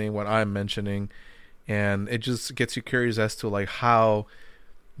mentioning, what I'm mentioning, and it just gets you curious as to like how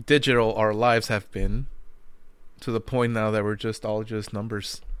digital our lives have been to the point now that we're just all just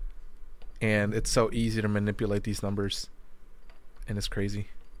numbers, and it's so easy to manipulate these numbers, and it's crazy.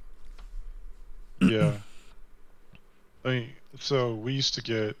 Yeah. I mean, so we used to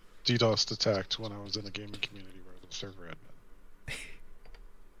get DDoS attacked when I was in the gaming community where I was a server admin.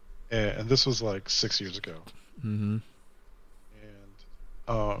 And this was like 6 years ago. Mm-hmm.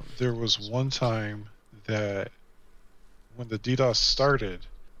 And there was one time that when the DDoS started,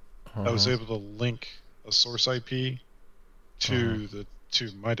 I was able to link a source IP to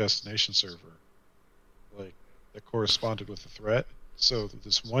to my destination server, like that corresponded with the threat. So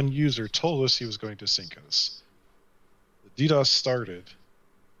this one user told us he was going to sync us. The DDoS started,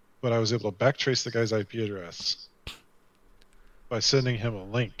 but I was able to backtrace the guy's IP address by sending him a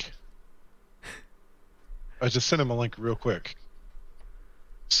link. I just sent him a link real quick.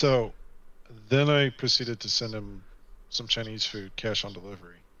 So then I proceeded to send him some Chinese food, cash on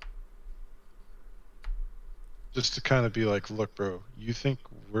delivery. Just to kind of be like, look, bro, you think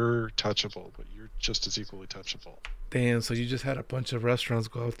we're touchable, but you're just as equally touchable. Damn, so you just had a bunch of restaurants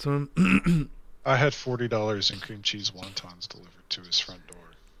go out to him? I had $40 in cream cheese wontons delivered to his front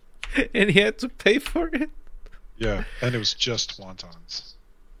door. And he had to pay for it? Yeah, and it was just wontons.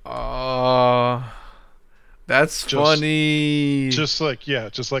 Oh, that's funny. Just like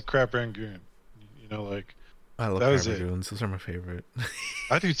crab rangoon. You know, like I love crab rangoons. Those are my favorite.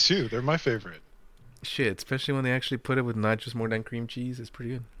 I do too. They're my favorite. Shit, especially when they actually put it with not just more than cream cheese. It's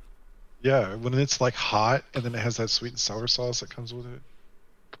pretty good. Yeah, when it's like hot and then it has that sweet and sour sauce that comes with it.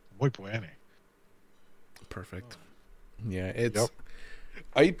 muy bueno. Perfect. Yeah, it's. Yep.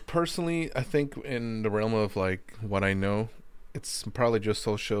 I think in the realm of like what I know, it's probably just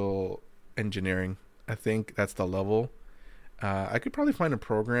social engineering. I think that's the level. I could probably find a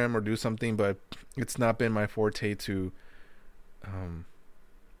program or do something, but it's not been my forte to. Um,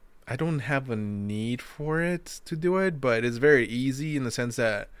 I don't have a need for it to do it, but it's very easy in the sense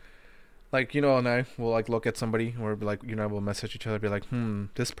that, like, and I will like look at somebody or be like, we'll message each other, be like,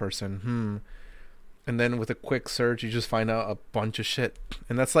 this person, and then with a quick search, you just find out a bunch of shit,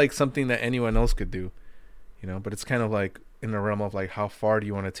 and that's like something that anyone else could do, But it's kind of like in the realm of like how far do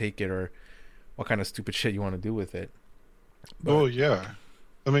you want to take it, or what kind of stupid shit you want to do with it. But, well, yeah,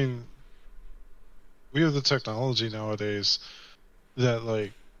 I mean, we have the technology nowadays that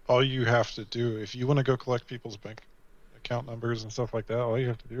like all you have to do if you want to go collect people's bank account numbers and stuff like that, all you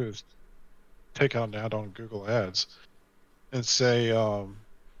have to do is take out an ad on Google Ads and say Belle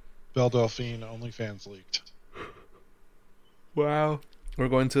Delphine OnlyFans leaked. Wow. We're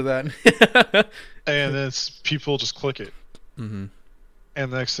going to that. And it's people just click it. Mm-hmm.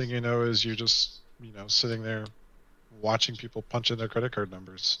 And the next thing you know is you're just, sitting there watching people punch in their credit card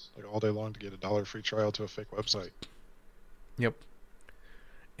numbers like all day long to get $1 free trial to a fake website. Yep.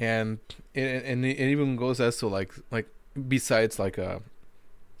 And it even goes as to like besides like a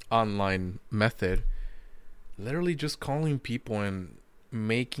online method, literally just calling people and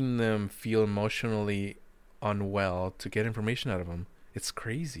making them feel emotionally unwell to get information out of them. It's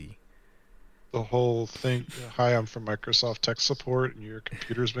crazy. The whole thing, hi, I'm from Microsoft tech support and your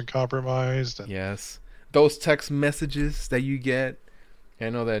computer's been compromised. And yes. Those text messages that you get. I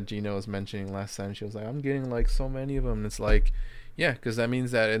know that Gina was mentioning last time. She was like, I'm getting like so many of them. And it's like, yeah, because that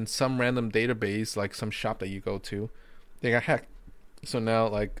means that in some random database, like some shop that you go to, they got hacked. So now,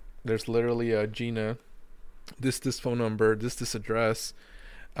 like, there's literally a Gina, this phone number, this address,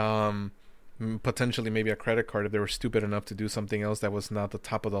 potentially maybe a credit card if they were stupid enough to do something else that was not the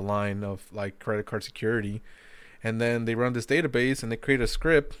top of the line of like credit card security. And then they run this database and they create a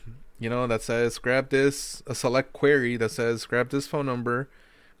script, that says grab this, a select query that says grab this phone number,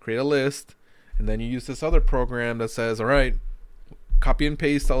 create a list, and then you use this other program that says, all right, copy and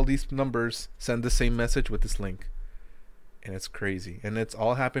paste all these numbers, send the same message with this link. And it's crazy. And it's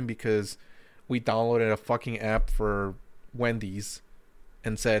all happened because we downloaded a fucking app for Wendy's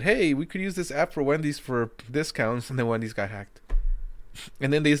and said, hey, we could use this app for Wendy's for discounts, and then Wendy's got hacked.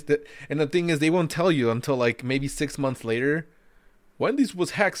 And then and the thing is, they won't tell you until like maybe 6 months later. Wendy's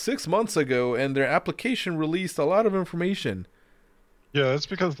was hacked 6 months ago, and their application released a lot of information. Yeah, that's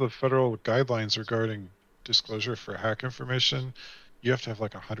because the federal guidelines regarding disclosure for hack information, you have to have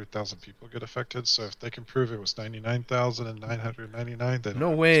like 100,000 people get affected. So if they can prove it was 99,999, then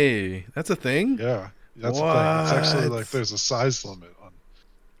no way. That's a thing? Yeah, that's a thing. It's actually like there's a size limit on.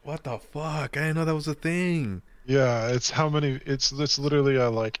 What the fuck? I didn't know that was a thing. Yeah, it's how many. It's literally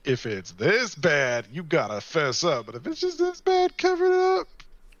like if it's this bad, you gotta fess up. But if it's just this bad, cover it up.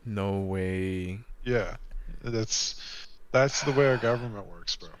 No way. Yeah, that's the way our government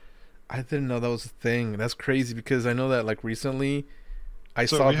works, bro. I didn't know that was a thing. That's crazy because I know that like recently, I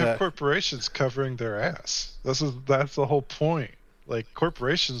saw that we have corporations covering their ass. That's the whole point. Like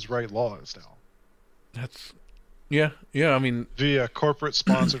corporations write laws now. That's yeah. I mean, via corporate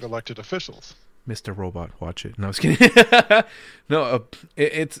sponsored elected officials. Mr. Robot, watch it. No, I was kidding. No,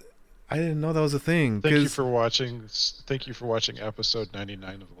 it's. I didn't know that was a thing. Thank you for watching. Thank you for watching episode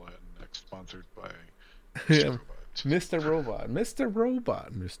 99 of the Latinx, sponsored by Mr. Robot. Mr.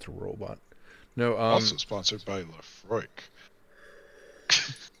 Robot. Mr. Robot. No. Also sponsored by Lafroik.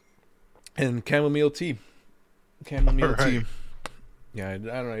 And chamomile tea. Chamomile right. tea. Yeah, I don't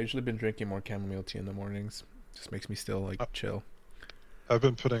know. I've usually been drinking more chamomile tea in the mornings. Just makes me still like chill. I've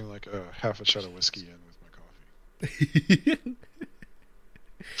been putting like a half a shot of whiskey in with my coffee.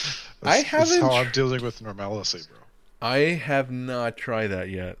 That's how I'm dealing with normalcy, bro. I have not tried that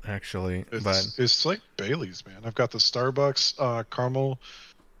yet, actually. It's like Bailey's, man. I've got the Starbucks caramel,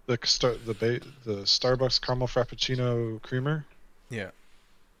 the Starbucks caramel frappuccino creamer. Yeah.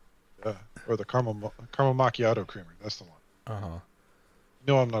 Yeah, or the caramel macchiato creamer. That's the one.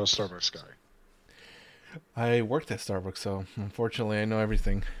 No, I'm not a Starbucks guy. I worked at Starbucks, so unfortunately I know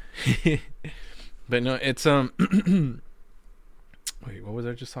everything. But no, it's wait, what was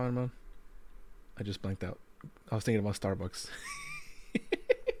I just talking about? I just blanked out. I was thinking about Starbucks.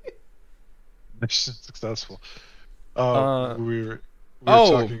 Mission successful. We were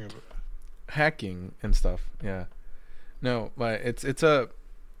talking about hacking and stuff. Yeah. No, but it's a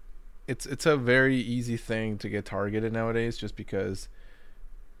very easy thing to get targeted nowadays, just because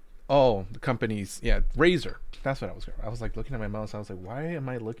Oh, the company's, yeah, Razer. That's what I was like looking at my mouse. I was like, why am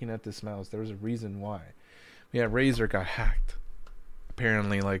I looking at this mouse? There was a reason why. Yeah, Razer got hacked.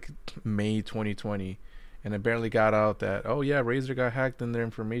 Apparently, like May 2020, and it barely got out that, oh yeah, Razer got hacked and their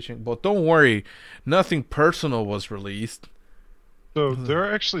information. But don't worry, nothing personal was released. So there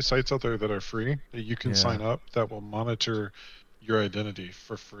are actually sites out there that are free that you can Yeah. sign up that will monitor your identity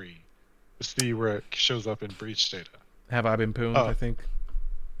for free to see where it shows up in breach data. Have I been pwned? I think.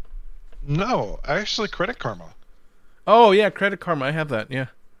 No, actually, Credit Karma. Oh yeah, Credit Karma. I have that. Yeah.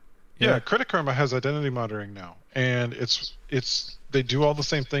 Yeah, Credit Karma has identity monitoring now, and it's they do all the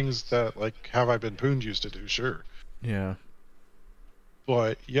same things that like Have I Been Pwned used to do. Sure. Yeah.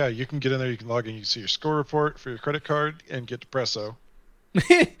 But yeah, you can get in there. You can log in. You can see your score report for your credit card and get Depresso.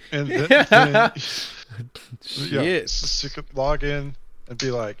 And then yeah, so you could log in and be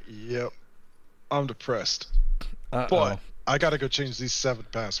like, "Yep, I'm depressed." But I gotta go change these 7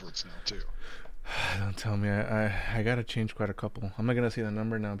 passwords now too. Don't tell me. I gotta change quite a couple. I'm not gonna say the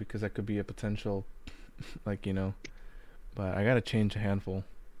number now because that could be a potential, like, you know. But I gotta change a handful,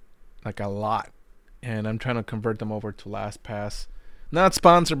 like a lot, and I'm trying to convert them over to LastPass. Not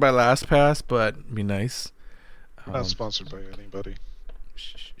sponsored by LastPass, but be nice. Not sponsored by anybody.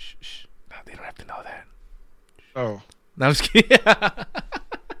 Shh. No, they don't have to know that. Oh. No, I'm just kidding.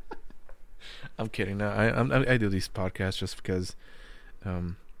 I'm kidding. No, I do these podcasts just because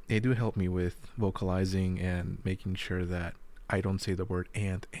they do help me with vocalizing and making sure that I don't say the word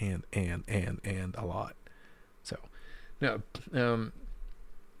and a lot. So, no.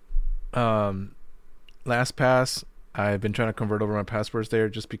 LastPass, I've been trying to convert over my passwords there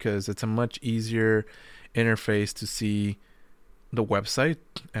just because it's a much easier interface to see the website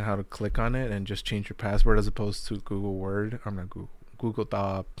and how to click on it and just change your password as opposed to Google Word. I'm not Google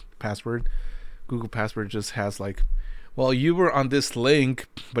password. Google password just has like, well, you were on this link,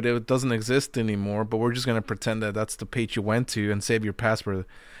 but it doesn't exist anymore. But we're just gonna pretend that that's the page you went to and save your password.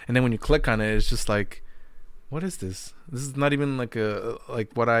 And then when you click on it, it's just like, what is this? This is not even like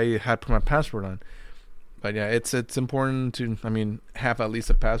what I had put my password on. But yeah, it's important to, have at least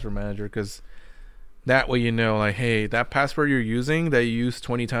a password manager, because that way you know, like, hey, that password you're using that you used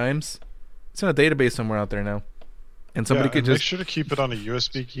 20 times, it's in a database somewhere out there now. And somebody could just make sure to keep it on a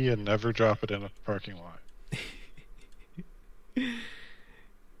USB key and never drop it in a parking lot.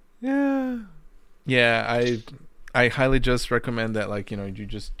 Yeah, I highly just recommend that, like, you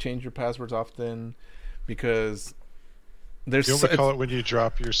just change your passwords often, because there's You know what we call it when you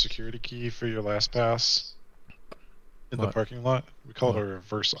drop your security key for your LastPass in the parking lot? We call it a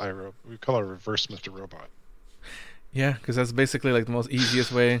reverse IRO. We call it a reverse Mr. Robot. Yeah, because that's basically like the most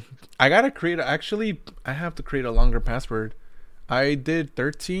easiest way. I have to create a longer password. I did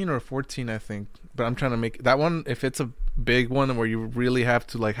 13 or 14, I think, but I'm trying to make that one, if it's a big one where you really have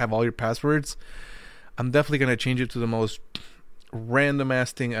to like have all your passwords, I'm definitely going to change it to the most random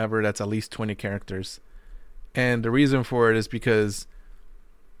ass thing ever that's at least 20 characters. And the reason for it is because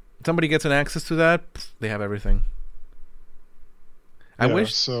somebody gets an access to that, they have everything. I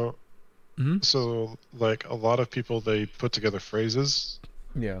wish so. Mm-hmm. So, like, a lot of people, they put together phrases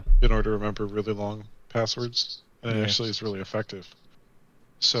in order to remember really long passwords, and it actually is really effective.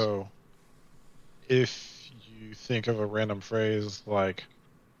 So, if you think of a random phrase like,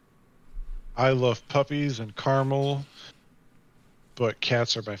 I love puppies and caramel, but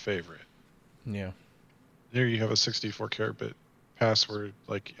cats are my favorite. Yeah. There you have a 64-character password,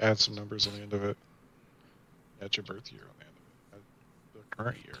 like, add some numbers on the end of it. Add your birth year on the end of it. The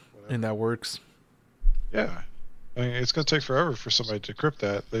current year. And that works. Yeah. I mean, it's going to take forever for somebody to decrypt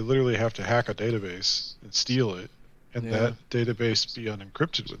that. They literally have to hack a database and steal it, and that database be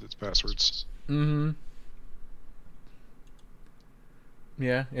unencrypted with its passwords. Mm-hmm.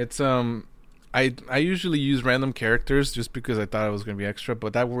 Yeah, it's I usually use random characters just because I thought it was going to be extra,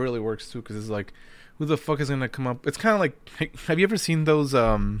 but that really works too, because it's like, who the fuck is going to come up? It's kind of like, have you ever seen those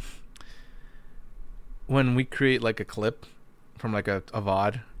when we create like a clip from like a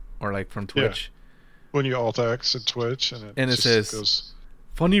VOD or like from Twitch? Yeah. When you alt-X in Twitch and it says goes,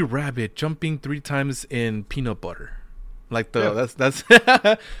 funny rabbit jumping 3 times in peanut butter. Like that's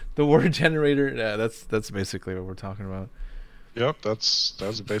the word generator. Yeah, that's basically what we're talking about. Yep, that's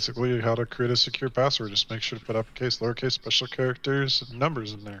basically how to create a secure password. Just make sure to put uppercase, lowercase, special characters, and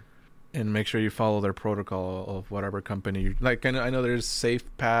numbers in there. And make sure you follow their protocol of whatever company you like. I know there's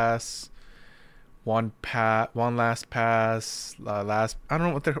SafePass, one LastPass, last. I don't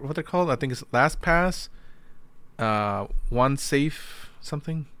know what they're called. I think it's LastPass, one safe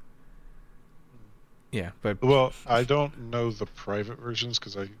something. Yeah, but I don't know the private versions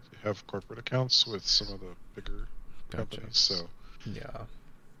because I have corporate accounts with some of the bigger companies. So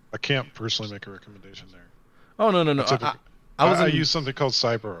I can't personally make a recommendation there. Oh no. I use something called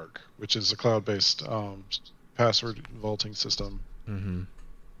CyberArk, which is a cloud-based password vaulting system. Mm-hmm.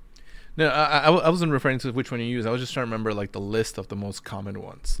 No, I wasn't referring to which one you use. I was just trying to remember like the list of the most common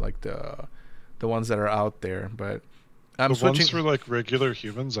ones, like the ones that are out there. But I'm switching ones for like regular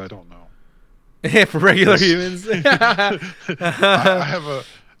humans. I don't know. For regular humans. I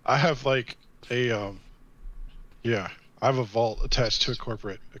have like a I have a vault attached to a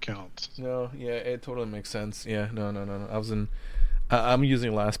corporate account. No, yeah, it totally makes sense. Yeah, no. I'm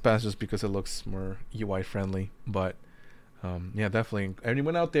using LastPass just because it looks more UI friendly. But yeah, definitely.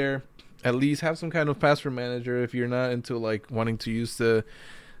 Anyone out there, at least have some kind of password manager if you're not into like wanting to use the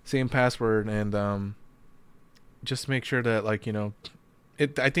same password, and just make sure that like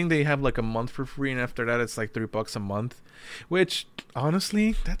I think they have like a month for free, and after that it's like $3 a month, which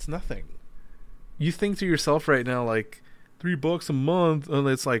honestly that's nothing. You think to yourself right now like $3 a month, and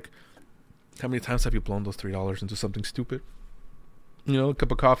it's like, how many times have you blown those $3 into something stupid? A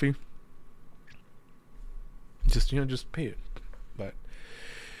cup of coffee. Just pay it. But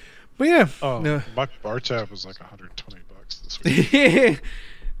yeah. My bar tab was like $120 this week.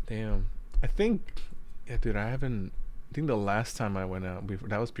 Damn. I think, yeah, dude. I think the last time I went out,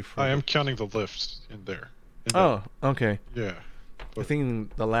 that was before. I am counting the lift in there. Okay. Yeah. I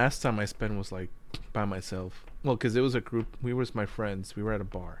think the last time I spent was like by myself. Well, because it was a group. We was my friends. We were at a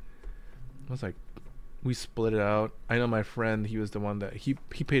bar. It was like we split it out. I know my friend. He was the one that he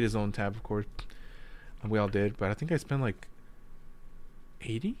paid his own tab, of course. And we all did, but I think I spent like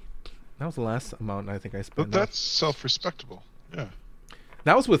 80. That was the last amount I think I spent. But that's self-respectable. Yeah.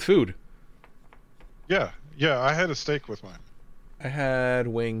 That was with food. Yeah. I had a steak with mine. I had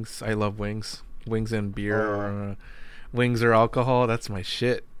wings. I love wings. Wings and beer, or wings or alcohol. That's my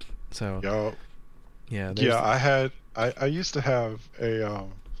shit. So. Yo. Yeah. Yeah. I used to have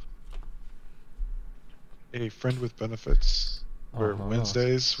a friend with benefits where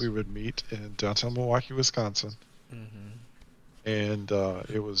Wednesdays we would meet in downtown Milwaukee, Wisconsin. Mm-hmm. And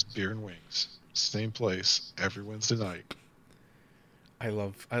it was beer and wings. Same place every Wednesday night. I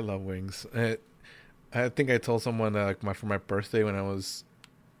love wings. I think I told someone for my birthday when I was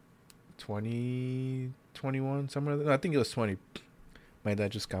 20, 21, somewhere. No, I think it was 20. My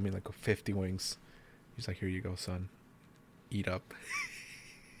dad just got me like 50 wings. He's like, "Here you go, son. Eat up."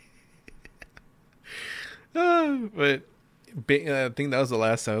 But I think that was the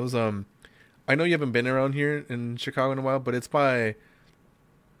last time. It was I know you haven't been around here in Chicago in a while, but it's by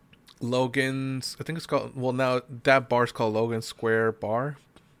Logan's. I think it's called. Well, now that bar's called Logan Square Bar.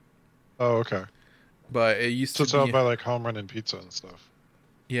 Oh, okay. But it used to be. So it's out by like Home Run and Pizza and stuff.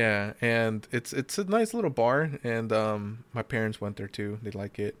 Yeah, and it's a nice little bar, and my parents went there too. They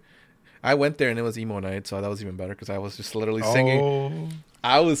like it. I went there and it was emo night, so that was even better because I was just literally singing.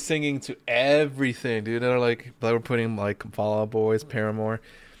 I was singing to everything, dude. They were putting like Fall Out Boys, Paramore,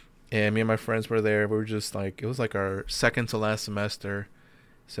 and me and my friends were there. We were just like, it was like our second to last semester,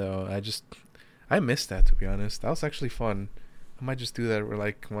 so I missed that, to be honest. That was actually fun. I might just do that. We're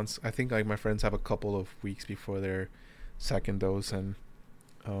like once. I think like my friends have a couple of weeks before their second dose, and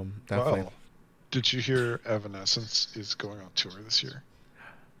definitely. Well, did you hear Evanescence is going on tour this year?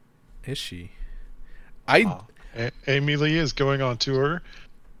 Is she? Amy Lee is going on tour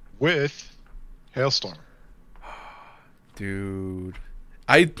with Hailstorm. Dude.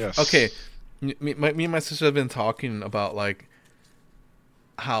 Yes. Okay. Me and my sister have been talking about like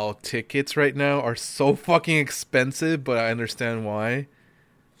how tickets right now are so fucking expensive, but I understand why.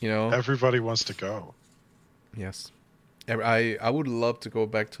 Everybody wants to go. Yes. I would love to go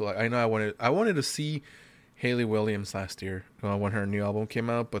back to I know I wanted to see Hayley Williams last year when her new album came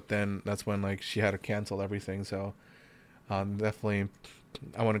out, but then that's when like she had to cancel everything. So definitely,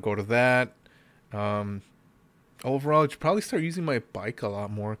 I want to go to that. Overall, I should probably start using my bike a lot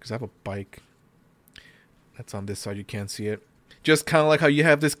more because I have a bike. That's on this side. You can't see it. Just kind of like how you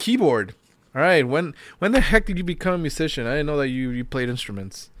have this keyboard. All right, when the heck did you become a musician? I didn't know that you played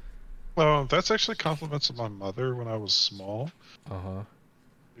instruments. That's actually compliments of my mother when I was small. Uh-huh.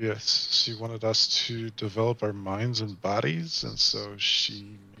 Yes, she wanted us to develop our minds and bodies, and so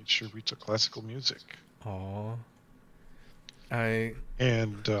she made sure we took classical music. Aww. I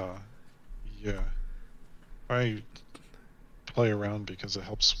play around because it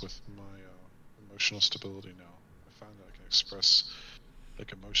helps with my emotional stability now. I find that I can express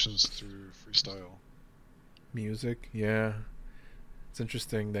like emotions through freestyle. Music, yeah. It's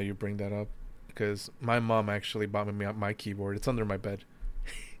interesting that you bring that up because my mom actually bought me my keyboard. It's under my bed.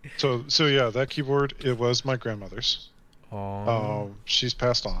 So yeah, that keyboard, it was my grandmother's. Oh. She's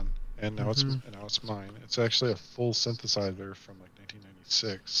passed on, and now it's mine. It's actually a full synthesizer from like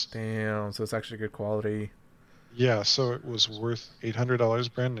 1996. Damn, so it's actually good quality. Yeah, so it was worth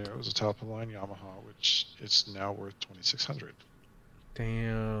 $800 brand new. It was a top of the line Yamaha, which it's now worth $2,600.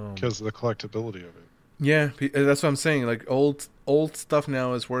 Damn. Because of the collectability of it. Yeah, that's what I'm saying. Like old stuff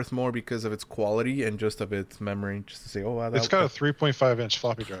now is worth more because of its quality and just of its memory. Just to say, oh wow, It's got a 3.5-inch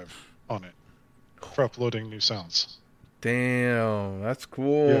floppy drive on it for uploading new sounds. Damn, that's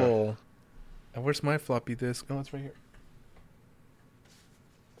cool. Yeah. And where's my floppy disk? Oh, it's right here.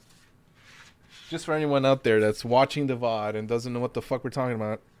 Just for anyone out there that's watching the VOD and doesn't know what the fuck we're talking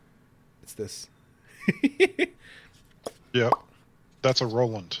about, it's this. Yep. That's a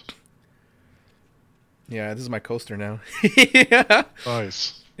Roland. Yeah, this is my coaster now.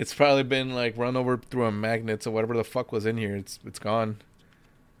 Nice. It's probably been like run over through a magnet, so whatever the fuck was in here, it's gone.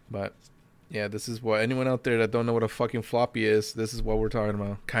 But yeah, this is what anyone out there that don't know what a fucking floppy is, this is what we're talking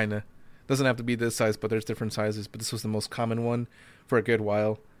about. Kinda. Doesn't have to be this size, but there's different sizes. But this was the most common one for a good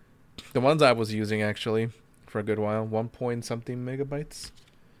while. The ones I was using actually for a good while, 1 point something megabytes.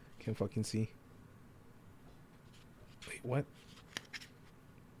 Can't fucking see. Wait, what?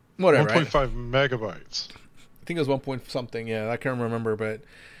 Whatever. 1.5 megabytes. I think it was 1 point something. Yeah, I can't remember, but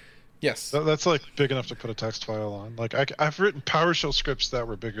yes. That's like big enough to put a text file on. Like I've written PowerShell scripts that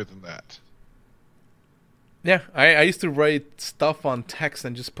were bigger than that. Yeah, I used to write stuff on text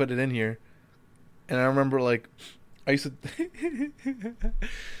and just put it in here. And I remember like I used to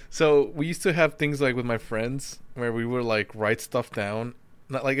so we used to have things like with my friends where we would like write stuff down.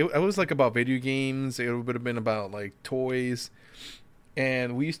 Not like it was like about video games. It would have been about like toys.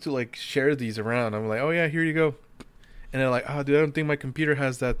 And we used to like share these around. I'm like, oh yeah, here you go. And they're like, oh dude, I don't think my computer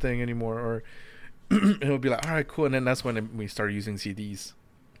has that thing anymore. Or it would be like, all right, cool. And then that's when we started using CDs.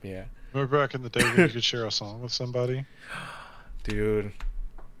 Yeah. Remember back in the day when you could share a song with somebody? Dude.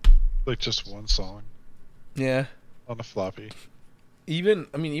 Like just one song. Yeah. On a floppy. Even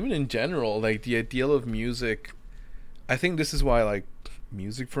in general, like the ideal of music, I think this is why like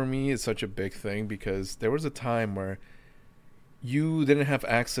music for me is such a big thing, because there was a time where you didn't have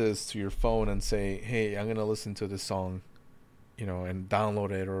access to your phone and say, hey, I'm going to listen to this song, you know, and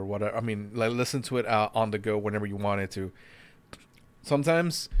download it or whatever. I mean, like listen to it on the go whenever you wanted to.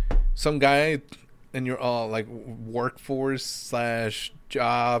 Sometimes some guy in your like workforce /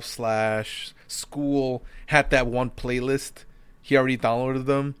 job / school had that one playlist. He already downloaded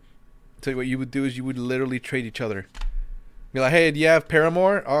them. Tell you what you would do is you would literally trade each other. Be like, hey, do you have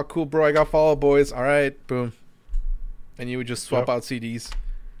Paramore? Oh, cool, bro. I got Fall Out Boys. All right, boom. And you would just swap out CDs.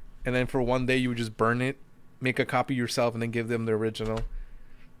 And then for one day, you would just burn it, make a copy yourself, and then give them the original.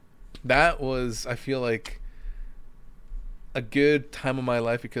 That was, I feel like, a good time of my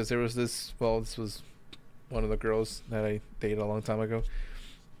life, because there was this was one of the girls that I dated a long time ago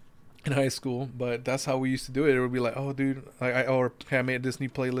in high school. But that's how we used to do it. It would be like, oh, dude, hey, I made a Disney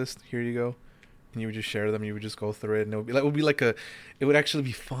playlist. Here you go. And you would just share them. You would just go through it, and it would actually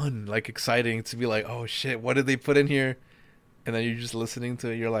be fun, like exciting to be like, oh shit, what did they put in here? And then you're just listening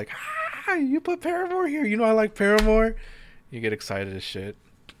to it. You're like, you put Paramore here. You know I like Paramore. You get excited as shit.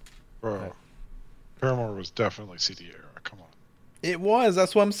 Bro, Paramore was definitely CD era. Come on. It was.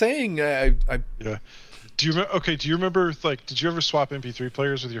 That's what I'm saying. Yeah. Do you remember? Like, did you ever swap MP3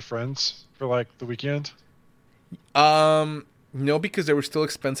 players with your friends for like the weekend? No, because they were still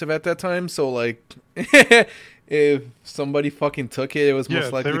expensive at that time. So like, if somebody fucking took it, it was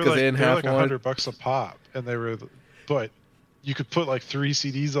most likely because they didn't have like one. $100 a pop, and but you could put like 3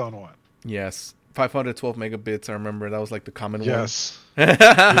 CDs on one. Yes, 512 megabits. I remember that was like the common one. Yes.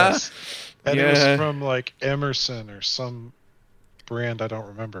 Yes. And it was from like Emerson or some brand I don't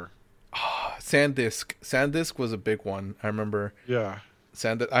remember. SanDisk. SanDisk was a big one. I remember. Yeah.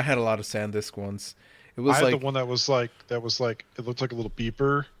 I had a lot of SanDisk ones. It was the one that was like it looked like a little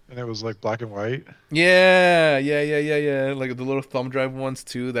beeper, and it was like black and white. Yeah. Like the little thumb drive ones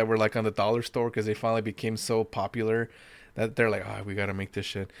too that were like on the dollar store because they finally became so popular that they're like, oh, we gotta make this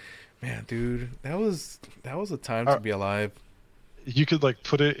shit. Man, dude, that was a time to be alive. You could like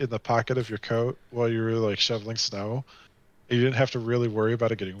put it in the pocket of your coat while you were like shoveling snow. You didn't have to really worry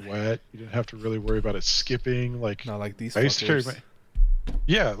about it getting wet. You didn't have to really worry about it skipping. Like, not like these. I used to carry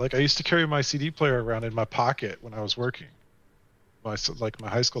I used to carry my CD player around in my pocket when I was working, my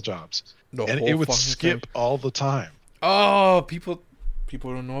high school jobs, and it would skip all the time. Oh, people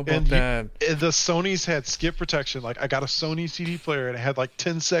don't know about that. The Sonys had skip protection. Like, I got a Sony CD player and it had like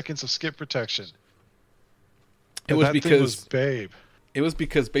 10 seconds of skip protection. It was because thing was babe. It was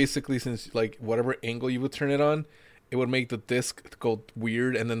because basically, since like whatever angle you would turn it on, it would make the disc go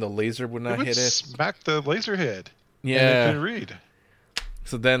weird, and then the laser would not hit it. Smack the laser head. Yeah, and it couldn't read.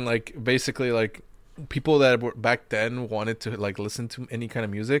 So then, like, basically, like, people that were back then wanted to like listen to any kind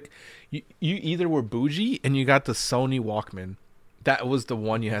of music. You either were bougie and you got the Sony Walkman. That was the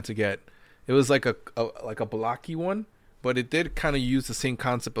one you had to get. It was like a blocky one, but it did kind of use the same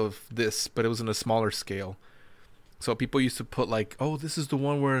concept of this, but it was in a smaller scale. So people used to put like, oh, this is the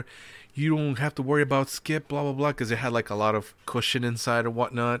one where you don't have to worry about skip, blah blah blah, because it had like a lot of cushion inside or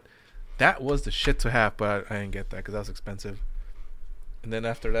whatnot. That was the shit to have, but I didn't get that because that was expensive. And then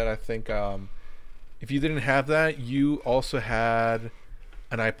after that, I think if you didn't have that, you also had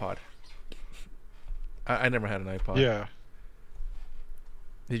an iPod. I never had an iPod. Yeah.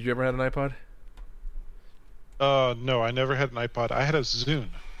 Did you ever have an iPod? No, I never had an iPod. I had a Zune.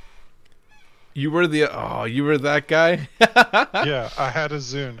 You were you were that guy? Yeah, I had a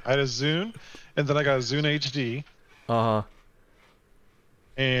Zune. And then I got a Zune HD. Uh-huh.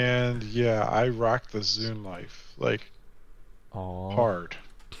 And yeah, I rocked the Zune life. Like, hard.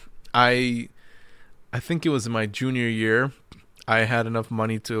 I think it was in my junior year. I had enough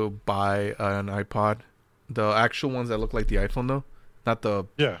money to buy an iPod. The actual ones that look like the iPhone, though. Not the...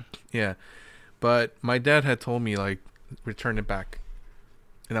 Yeah. But my dad had told me, like, return it back.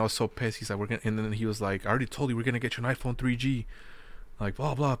 And I was so pissed. He's like, we're gonna... And then he was like, I already told you we're going to get you an iPhone 3G. Like,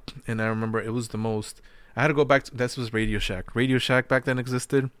 blah, blah. And I remember it was the most... I had to go back to... This was Radio Shack. Radio Shack back then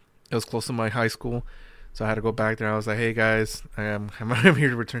existed. It was close to my high school. So I had to go back there. I was like, hey, guys, I'm here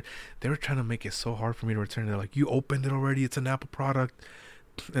to return. They were trying to make it so hard for me to return. They're like, you opened it already. It's an Apple product.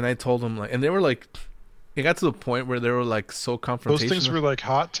 And I told them, like... And they were like... It got to the point where they were like so confrontational. Those things were like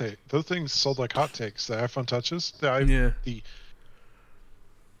hot take. Those things sold like hotcakes. The iPhone Touches, the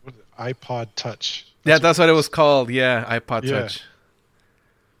iPod Touch. That's what it was called. Yeah, iPod Touch.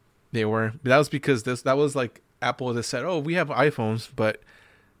 They were. That was because that was like Apple that said, "Oh, we have iPhones, but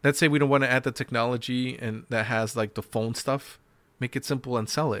let's say we don't want to add the technology and that has like the phone stuff. Make it simple and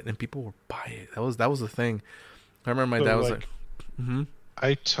sell it, and people would buy it." That was the thing. I remember my dad was like, "Mm-hmm."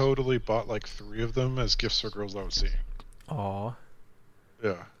 I totally bought like 3 of them as gifts for girls I was seeing. Aw.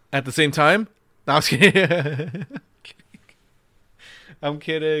 Yeah. At the same time? No, I was kidding. I'm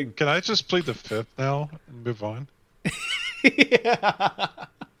kidding. Can I just plead the fifth now and move on? Yeah.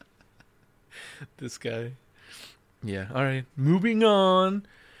 This guy. Yeah. All right. Moving on.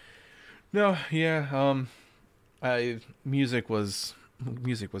 No. Yeah. Music was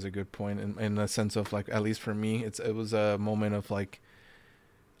a good point in the sense of like, at least for me, it was a moment of like.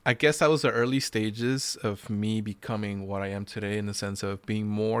 I guess that was the early stages of me becoming what I am today in the sense of being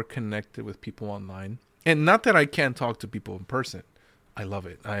more connected with people online. And not that I can't talk to people in person. I love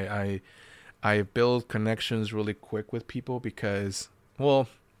it. I build connections really quick with people because, well,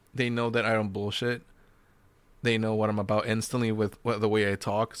 they know that I don't bullshit. They know what I'm about instantly with the way I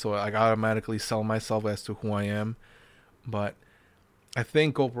talk. So I automatically sell myself as to who I am. But I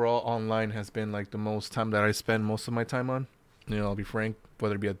think overall online has been like the most time that I spend most of my time on. You know, I'll be frank,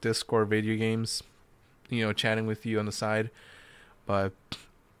 whether it be a Discord, video games, you know, chatting with you on the side. But,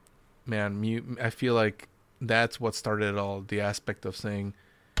 man, I feel like that's what started it all. The aspect of saying,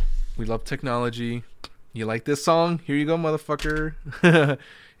 we love technology. You like this song? Here you go, motherfucker.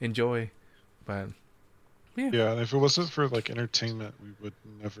 Enjoy. But, yeah. Yeah, and if it wasn't for, like, entertainment, we would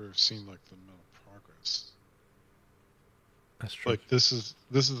never have seen, like, the mental progress. That's true. Like, this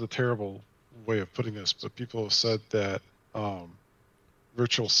is a terrible way of putting this, but people have said that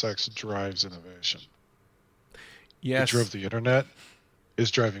virtual sex drives innovation. Yes. It drove the internet.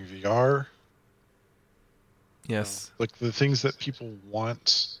 Is driving VR. Yes. Like the things that people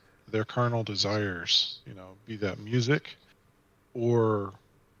want, their carnal desires, you know, be that music or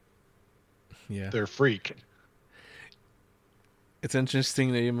their freak. It's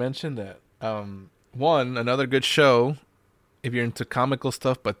interesting that you mentioned that. Another good show, if you're into comical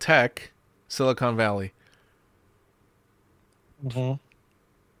stuff but tech, Silicon Valley. Mm-hmm.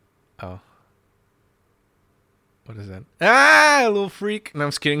 Oh. What is that? Ah, a little freak. No, I'm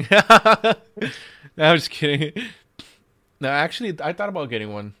just kidding. No, I'm just kidding. No, actually, I thought about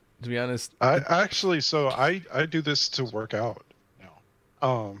getting one, to be honest. I do this to work out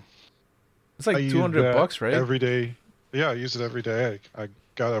now. It's like $200, right? Every day. Yeah, I use it every day. I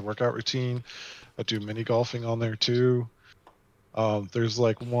got a workout routine. I do mini golfing on there too. There's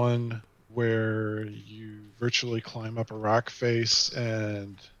like one where you virtually climb up a rock face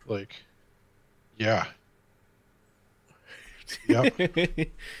and like, yeah. Yep.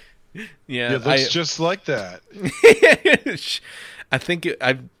 Yeah, it looks just like that. I think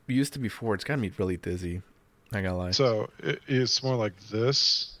I've used it before. It's got me really dizzy. I gotta lie. So it's more like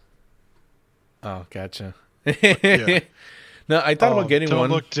this. Oh, gotcha. Yeah. No, I thought about getting one.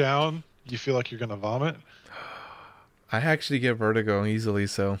 Don't look down. You feel like you're gonna vomit. I actually get vertigo easily,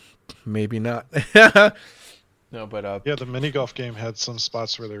 so maybe not. No, but Yeah, the mini golf game had some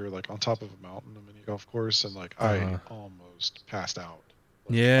spots where they were like on top of a mountain, a mini golf course, and like I almost passed out.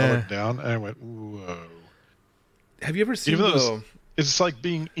 Like, I yeah. looked down and I went, whoa. Have you ever seen Even though it's like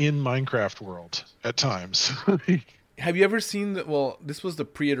being in Minecraft world at times. Have you ever seen the? Well, this was the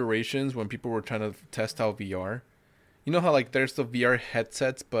pre-iterations when people were trying to test out VR. You know how like there's the VR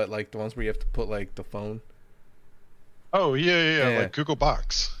headsets, but like the ones where you have to put like the phone. Oh yeah, Yeah. like Google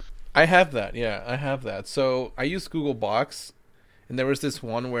Box. I have that. Yeah, I have that. So I use Google Box, and there was this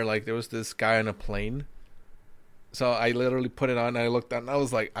one where like there was this guy on a plane. So I literally put it on, and I looked down, and I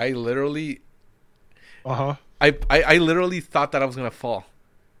was like, I literally thought that I was gonna fall.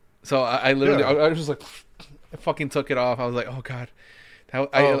 So I literally, I was just like, I fucking took it off. I was like, oh god.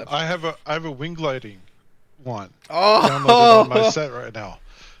 I have a wing gliding one downloaded on my set right now,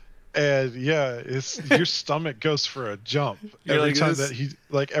 and yeah, it's your stomach goes for a jump every time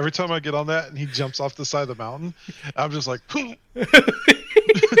every time I get on that and he jumps off the side of the mountain, I'm just like.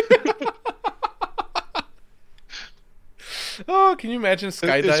 Oh, can you imagine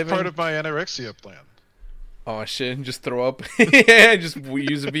skydiving? It's part of my anorexia plan. Oh shit! Just throw up. Yeah, just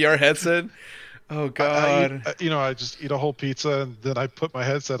use a VR headset. Oh god! I just eat a whole pizza and then I put my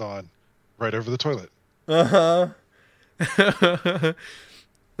headset on, right over the toilet. Oh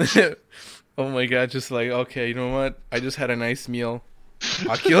my god! Just like, okay, you know what? I just had a nice meal.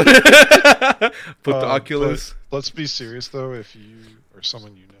 Oculus. Put the Oculus. Let's be serious though. If you or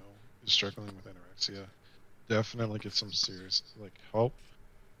someone you know is struggling with anorexia, definitely get some serious help.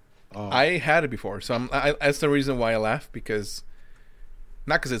 I had it before, so that's the reason why I laugh, because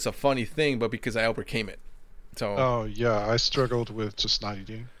not because it's a funny thing, but because I overcame it. So. Oh yeah, I struggled with just not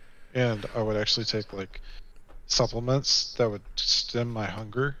eating, and I would actually take supplements that would stem my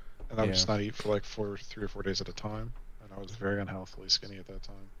hunger, and I would just not eat for 3 or 4 days at a time, and I was very unhealthily skinny at that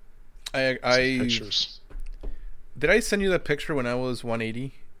time. Pictures. Did I send you that picture when I was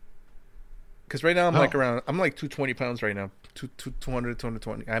 180? Because right now I'm I'm like 220 pounds right now. 200,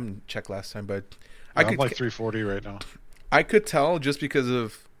 220. I haven't checked last time, but I'm like 340 right now. I could tell just because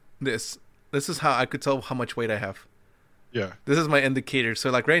of this. This is how I could tell how much weight I have. Yeah. This is my indicator. So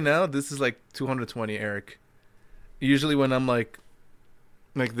like right now, this is like 220, Eric. Usually when I'm like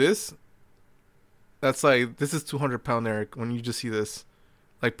this, that's like, this is 200-pound Eric. When you just see this,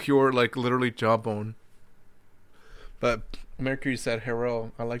 like pure, like literally jawbone. But Mercury said,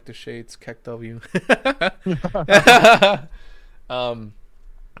 "Hero, I like the shades. Keck W."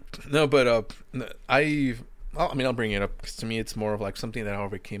 No, but I'll bring it up because to me it's more of like something that I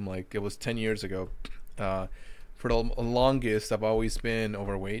overcame. Like it was 10 years ago. For the longest, I've always been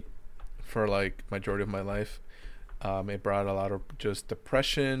overweight for like majority of my life. It brought a lot of just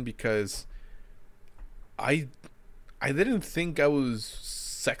depression because I didn't think I was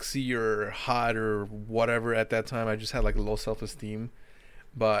sexy or hot or whatever at that time. I just had like low self-esteem.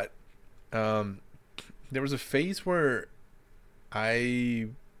 But there was a phase where I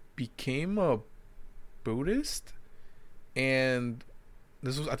became a Buddhist, and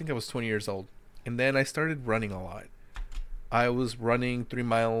I think I was 20 years old, and then I started running a lot. I was running 3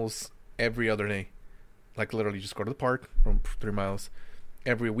 miles every other day, like literally just go to the park, run 3 miles.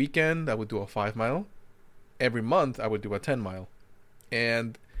 Every weekend I would do a 5 mile. Every month I would do a 10 mile.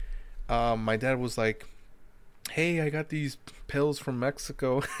 And my dad was like, "Hey, I got these pills from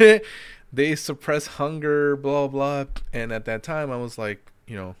Mexico. They suppress hunger, blah, blah." And at that time, I was like,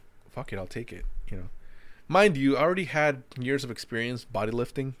 fuck it, I'll take it. Mind you, I already had years of experience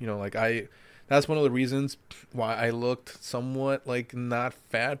bodylifting. That's one of the reasons why I looked somewhat like not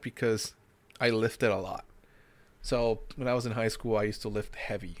fat, because I lifted a lot. So when I was in high school, I used to lift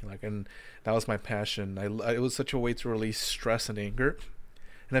heavy, and that was my passion. It was such a way to release stress and anger.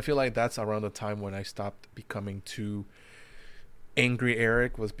 And I feel like that's around the time when I stopped becoming too angry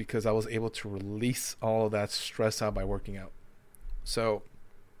Eric, was because I was able to release all of that stress out by working out. So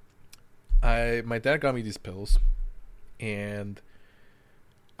my dad got me these pills, and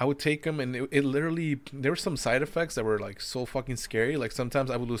I would take them, and it literally, there were some side effects that were like so fucking scary. Like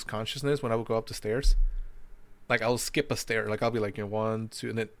sometimes I would lose consciousness when I would go up the stairs. Like I'll skip a stair, like I'll be like 1, 2,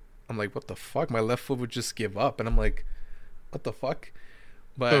 and then I'm like, what the fuck? My left foot would just give up, and I'm like, what the fuck?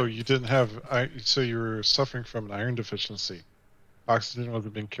 But you didn't have so you were suffering from an iron deficiency. Oxygen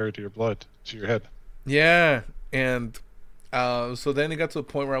wasn't being carried to your blood, to your head. Yeah, and so then it got to a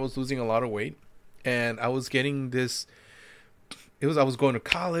point where I was losing a lot of weight, and I was getting this. I was going to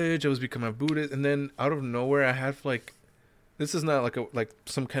college. I was becoming a Buddhist, and then out of nowhere, I had like, this is not like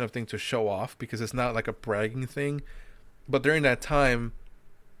some kind of thing to show off, because it's not like a bragging thing, but during that time,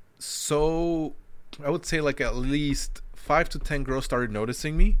 so I would say like at least 5 to 10 girls started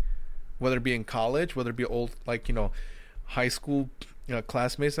noticing me, whether it be in college, whether it be old, like, high school,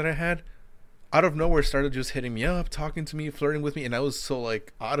 classmates that I had. Out of nowhere, started just hitting me up, talking to me, flirting with me, and I was so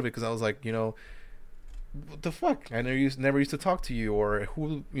like out of it because I was like, what the fuck? I never used to talk to you, or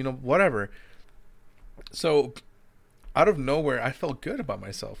who, whatever. So out of nowhere, I felt good about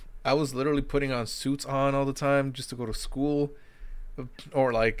myself. I was literally putting on suits on all the time just to go to school,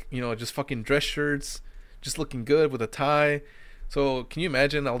 or like, just fucking dress shirts, just looking good with a tie. So can you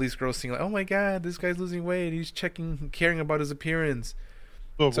imagine all these girls saying like, "Oh my god, this guy's losing weight. He's caring about his appearance."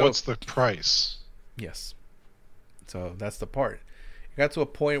 But what's the price? Yes. So that's the part. It got to a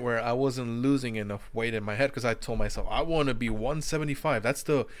point where I wasn't losing enough weight in my head because I told myself I want to be 175. That's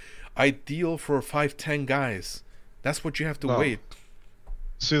the ideal for 5'10" guys. That's what you have to wait.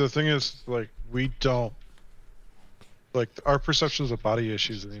 See, the thing is, like, we don't, like, our perceptions of body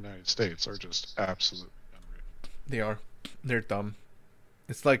issues in the United States are just absolutely unreal. They're dumb.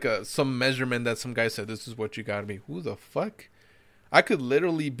 It's like some measurement that some guy said, this is what you gotta be. Who the fuck? I could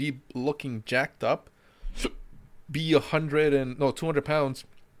literally be looking jacked up, be 200 pounds,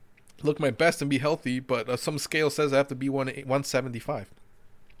 look my best and be healthy, but some scale says I have to be 175.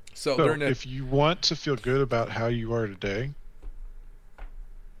 So if you want to feel good about how you are today,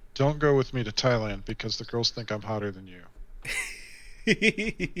 don't go with me to Thailand because the girls think I'm hotter than you.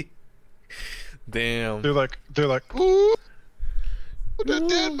 Damn. They're like, ooh, the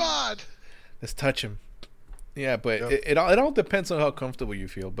dead bod. Let's touch him. Yeah, but it all depends on how comfortable you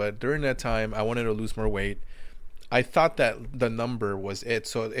feel. But during that time, I wanted to lose more weight. I thought that the number was it.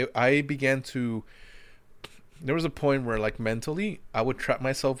 So I began to... There was a point where, like, mentally, I would trap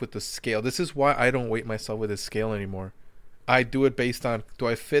myself with the scale. This is why I don't weight myself with a scale anymore. I do it based on, do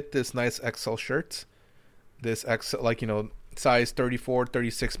I fit this nice XL shirt? This XL, like, size 34,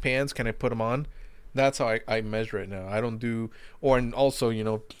 36 pants? Can I put them on? That's how I measure it now. I don't do... and also,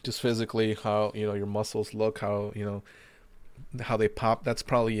 just physically, how, your muscles look, how, how they pop. That's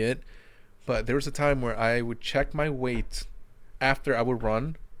probably it. But there was a time where I would check my weight after I would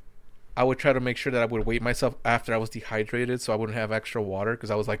run. I would try to make sure that I would weigh myself after I was dehydrated so I wouldn't have extra water because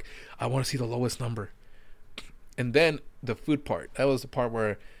I was like, I want to see the lowest number. And then the food part. That was the part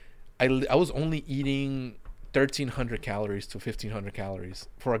where I was only eating 1,300 calories to 1,500 calories.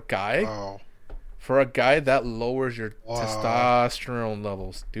 For a guy, that lowers your testosterone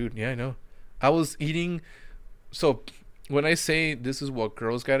levels. Dude, yeah, I know. I was eating... So when I say this is what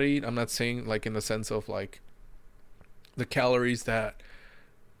girls gotta eat, I'm not saying like in the sense of like the calories that...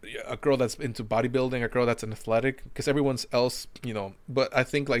 a girl that's into bodybuilding, a girl that's an athletic, because everyone's else, but I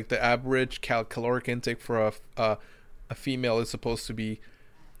think like the average caloric intake for a female is supposed to be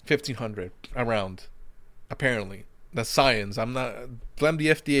 1,500 around, apparently. That's science. I'm not blame the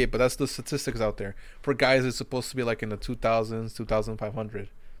FDA, but that's the statistics out there. For guys, it's supposed to be like in the 2,000s, 2,500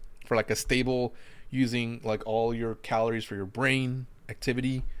 for like a stable, using like all your calories for your brain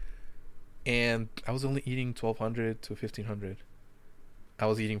activity. And I was only eating 1,200 to 1,500. I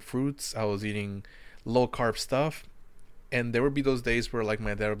was eating fruits. I was eating low carb stuff. And there would be those days where like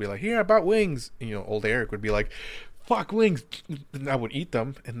my dad would be like, here, I bought wings. Old Eric would be like, fuck wings. And I would eat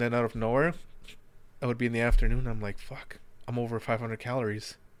them. And then out of nowhere, I would be in the afternoon. I'm like, fuck, I'm over 500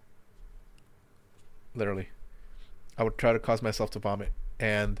 calories. Literally. I would try to cause myself to vomit.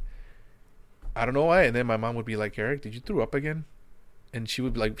 And I don't know why. And then my mom would be like, Eric, did you throw up again? And she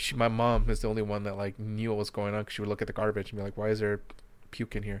would be like, my mom is the only one that like knew what was going on. Cause she would look at the garbage and be like, why is there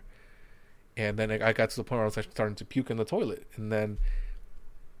puke in here? And then I got to the point where I was like starting to puke in the toilet. And then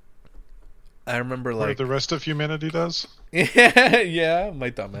I remember like... what the rest of humanity does? Yeah, my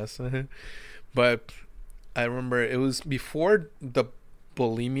dumbass. But I remember it was before the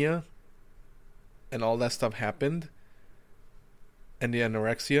bulimia and all that stuff happened and the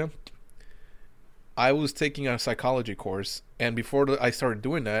anorexia. I was taking a psychology course, and before I started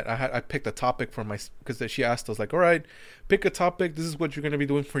doing that, I picked a topic for because she asked us like, all right, pick a topic. This is what you're going to be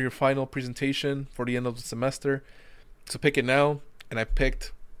doing for your final presentation for the end of the semester. So pick it now. And I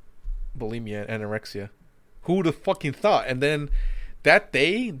picked bulimia and anorexia. Who the fucking thought? And then that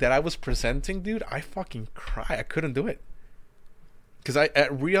day that I was presenting, dude, I fucking cried. I couldn't do it. Because I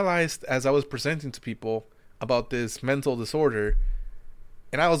realized as I was presenting to people about this mental disorder,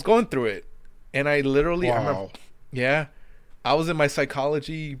 and I was going through it. And I literally, wow. I remember, yeah, I was in my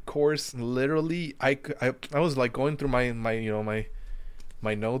psychology course. Literally, I was like going through my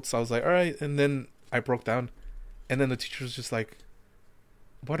notes. I was like, all right. And then I broke down. And then the teacher was just like,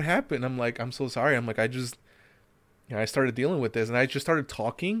 what happened? I'm like, I'm so sorry. I'm like, I started dealing with this. And I just started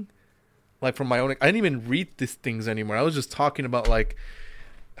talking like from my own. I didn't even read these things anymore. I was just talking about like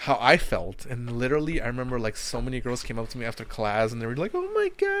how I felt. And literally, I remember like so many girls came up to me after class and they were like, "Oh my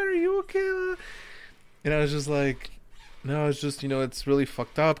god, are you okay?" And I was just like, "No, it's just it's really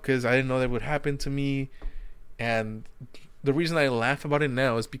fucked up because I didn't know that would happen to me." And the reason I laugh about it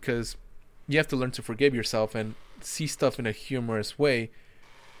now is because you have to learn to forgive yourself and see stuff in a humorous way.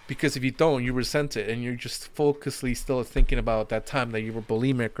 Because if you don't, you resent it and you're just focusedly still thinking about that time that you were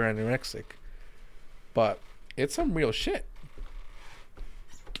bulimic or anorexic. But it's some real shit.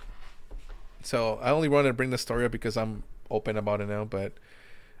 So I only wanted to bring the story up because I'm open about it now. But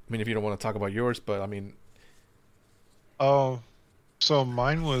I mean, if you don't want to talk about yours, but I mean, Oh, so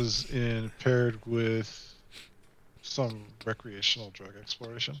mine was paired with some recreational drug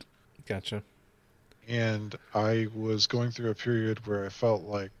exploration. gotcha. And I was going through a period where I felt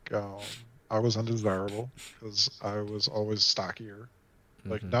like I was undesirable because I was always stockier,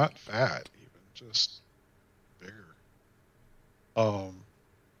 like not fat even, just bigger.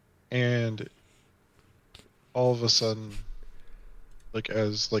 And all of a sudden, like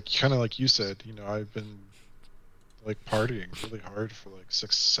as like kind of like you said, I've been like partying really hard for like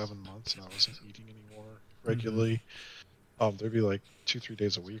 6-7 months, and I wasn't eating anymore regularly. There'd be like 2-3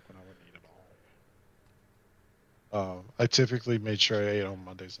 days a week when I wouldn't eat at all. I typically made sure I ate on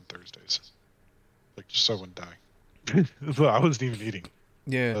Mondays and Thursdays, like just so I wouldn't die. So I wasn't even eating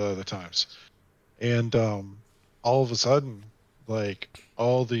the times. And all of a sudden, like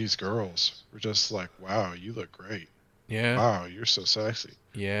all these girls were just like, "Wow, you look great. Yeah. Wow, you're so sexy."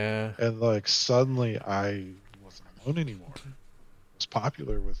 Yeah. And like suddenly I wasn't alone anymore. I was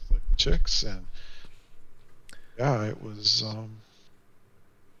popular with like the chicks, and yeah, it was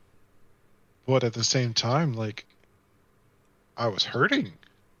but at the same time, like I was hurting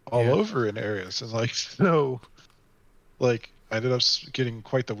all over in areas, and like so like I ended up getting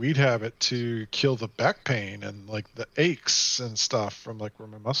quite the weed habit to kill the back pain and like the aches and stuff from like where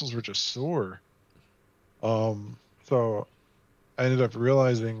my muscles were just sore. So I ended up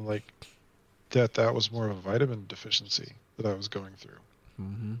realizing like that was more of a vitamin deficiency that I was going through.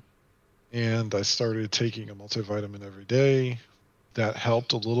 And I started taking a multivitamin every day. That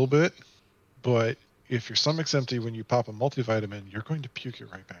helped a little bit, but if your stomach's empty when you pop a multivitamin, you're going to puke it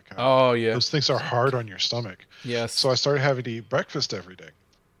right back out. Oh yeah. Those things are hard on your stomach. Yes. So I started having to eat breakfast every day.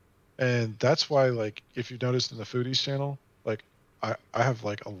 And that's why, like, if you noticed in the Foodies channel, like, I have,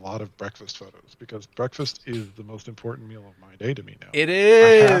 like, a lot of breakfast photos because breakfast is the most important meal of my day to me now. It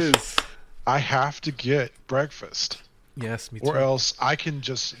is. I have to get breakfast. Yes, me too. Or else I can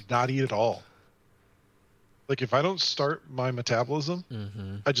just not eat at all. Like, if I don't start my metabolism,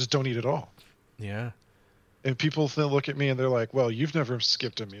 I just don't eat at all. Yeah. And people look at me and they're like, "Well, you've never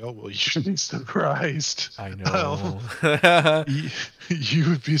skipped a meal." Well, you should be surprised. I know. You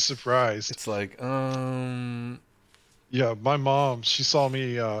would be surprised. It's like, yeah, my mom, she saw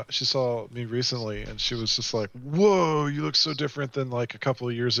me recently, and she was just like, "Whoa, you look so different than like a couple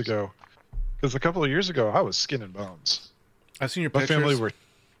of years ago." Because a couple of years ago, I was skin and bones. I've seen your My pictures. family were,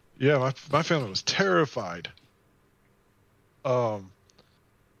 my family was terrified.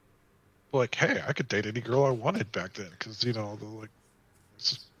 Like, hey, I could date any girl I wanted back then, because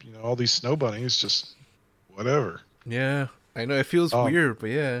all these snow bunnies, just whatever. Yeah, I know it feels weird, but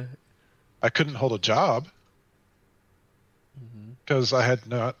yeah. I couldn't hold a job because I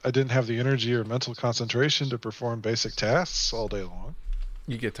didn't have the energy or mental concentration to perform basic tasks all day long.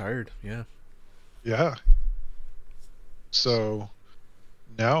 You get tired, yeah. Yeah. So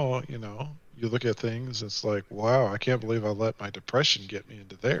now, you look at things, it's like, wow, I can't believe I let my depression get me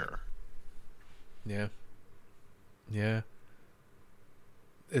into there. Yeah. Yeah.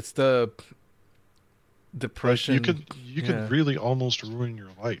 It's the depression. You can really almost ruin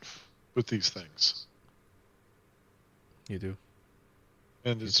your life with these things. You do.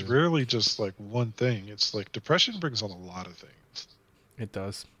 And it's rarely just like one thing. It's like depression brings on a lot of things. It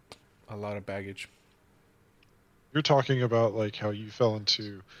does. A lot of baggage. You're talking about like how you fell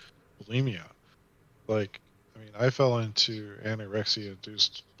into bulimia. Like, I mean, I fell into anorexia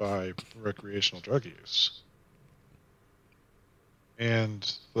induced by recreational drug use. And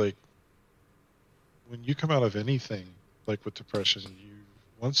like, when you come out of anything, like with depression,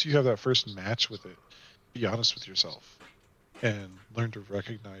 once you have that first match with it, be honest with yourself and learn to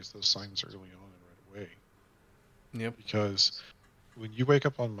recognize those signs early on and right away. Yep. Because when you wake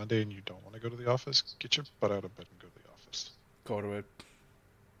up on Monday and you don't want to go to the office, get your butt out of bed and go to the office. Go to it.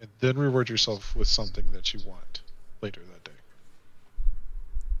 And then reward yourself with something that you want later that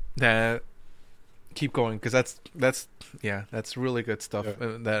day. Keep going, because that's really good stuff.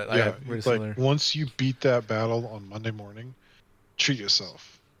 I have really like once you beat that battle on Monday morning, treat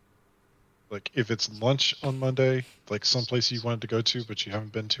yourself. Like if it's lunch on Monday, like someplace you wanted to go to but you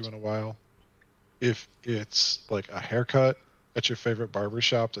haven't been to in a while. If it's like a haircut at your favorite barber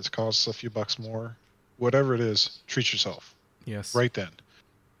shop that costs a few bucks more, whatever it is, treat yourself Yes. right then.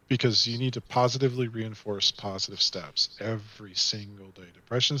 Because you need to positively reinforce positive steps every single day.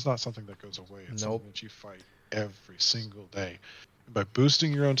 Depression is not something that goes away. It's something that you fight every single day. And by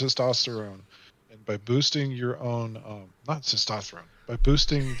boosting your own testosterone and by boosting your own, not testosterone, by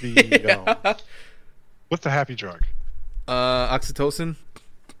boosting the, what's the happy drug? Oxytocin.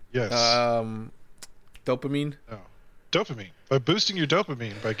 Yes. Dopamine. No. Dopamine. By boosting your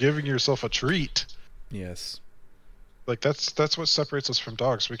dopamine, by giving yourself a treat. Yes. Like that's what separates us from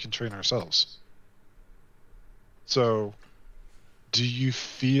dogs. We can train ourselves. So, do you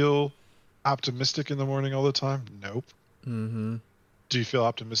feel optimistic in the morning all the time? Nope. Mm-hmm. Do you feel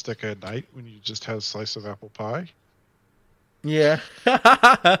optimistic at night when you just had a slice of apple pie? Yeah.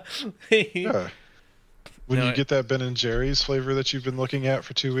 Yeah. When you get that Ben and Jerry's flavor that you've been looking at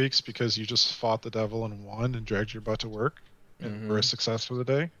for 2 weeks because you just fought the devil and won and dragged your butt to work and were a success for the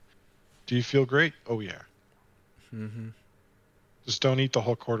day, do you feel great? Oh yeah. Mm-hmm. Just don't eat the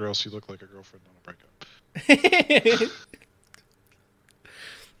whole quarter, else you look like a girlfriend on a breakup.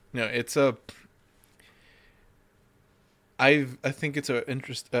 No, it's a. I think it's a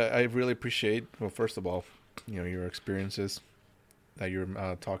interest. I really appreciate. Well, first of all, your experiences that you're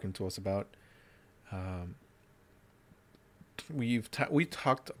talking to us about. We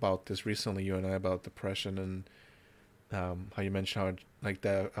talked about this recently, you and I, about depression and how you mentioned how like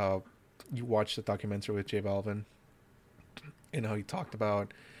that you watched the documentary with J Balvin and how he talked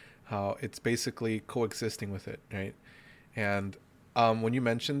about how it's basically coexisting with it, right? And when you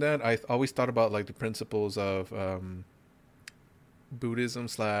mentioned that, I always thought about like the principles of Buddhism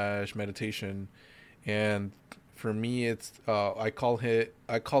 / meditation, and for me, it's I call it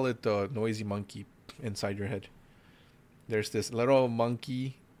the noisy monkey inside your head. There's this little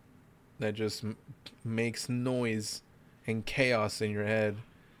monkey that just makes noise and chaos in your head,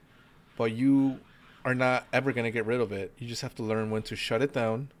 but you are not ever going to get rid of it. You just have to learn when to shut it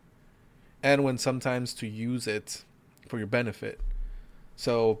down and when sometimes to use it for your benefit.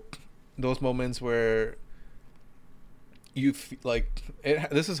 So those moments where you like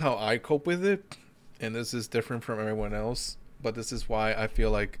it, this is how I cope with it, and this is different from everyone else, but this is why I feel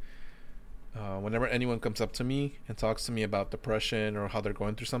like whenever anyone comes up to me and talks to me about depression or how they're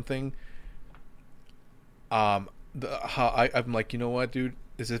going through something, I'm like, you know what, dude,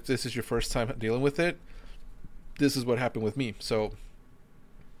 if this is your first time dealing with it, this is what happened with me. So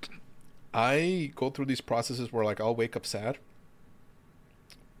I go through these processes where like I'll wake up sad.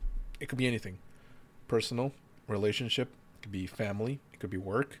 It could be anything. Personal, relationship, it could be family, it could be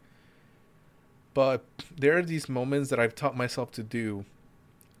work. But there are these moments that I've taught myself to do,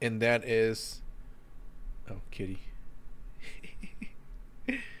 and that is, oh, kitty.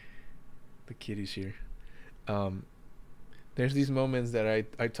 The kitty's here. There's these moments that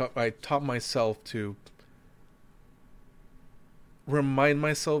I taught myself to remind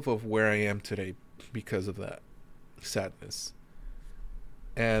myself of where I am today because of that sadness.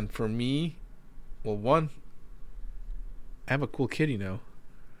 And for me, well, one, I have a cool kitty now.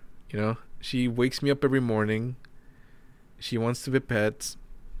 She wakes me up every morning. She wants to be pets.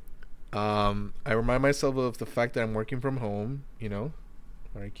 I remind myself of the fact that I'm working from home. All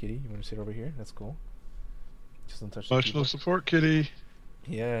right, kitty, you want to sit over here? That's cool. Just don't touch the Emotional support, kitty.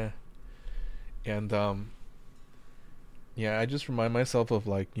 Yeah. And yeah, I just remind myself of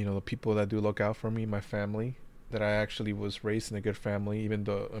like, the people that do look out for me, my family, that I actually was raised in a good family, even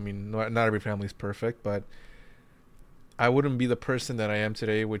though, I mean, not every family is perfect, but I wouldn't be the person that I am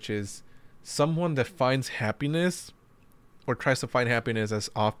today, which is someone that finds happiness or tries to find happiness as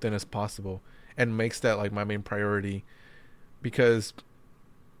often as possible and makes that like my main priority. Because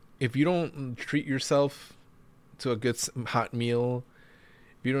if you don't treat yourself to a good hot meal,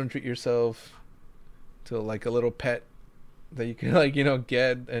 if you don't treat yourself to like a little pet that you can like,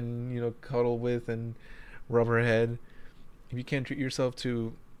 get and, cuddle with and rub her head, if you can't treat yourself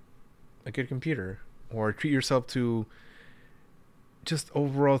to a good computer or treat yourself to just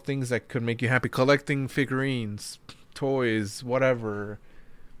overall things that could make you happy, collecting figurines, toys, whatever,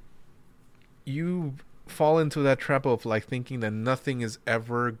 you fall into that trap of like thinking that nothing is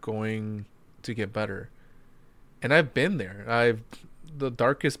ever going to get better. And I've been there. The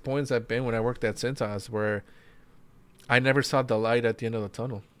darkest points I've been when I worked at Cintas, where I never saw the light at the end of the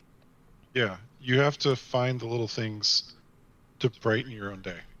tunnel. Yeah, you have to find the little things to brighten your own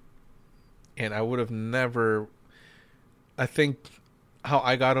day. And I would have never, I think how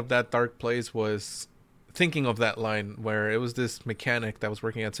I got out of that dark place was thinking of that line where it was this mechanic that was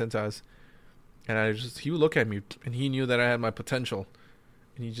working at Cintas, And he would look at me, and he knew that I had my potential,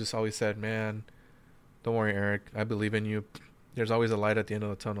 and he just always said, "Man, don't worry, Eric. I believe in you. There's always a light at the end of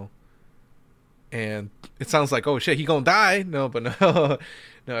the tunnel." And it sounds like, oh shit, he gonna die. No, but no,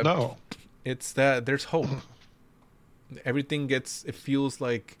 No. It's that there's hope. It feels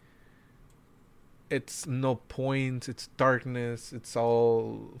like it's no point. It's darkness. It's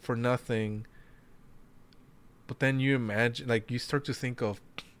all for nothing. But then you imagine, like, you start to think of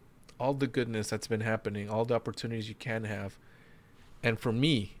all the goodness that's been happening, all the opportunities you can have. And for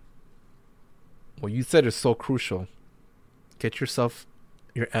me, what you said is so crucial. Get your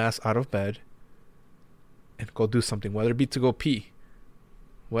ass out of bed and go do something, whether it be to go pee,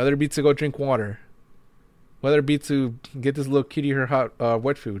 whether it be to go drink water, whether it be to get this little kitty her hot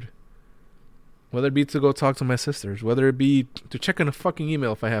wet food, whether it be to go talk to my sisters, whether it be to check on a fucking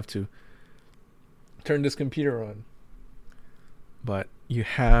email if I have to, turn this computer on. But you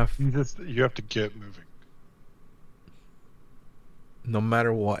have to get moving. No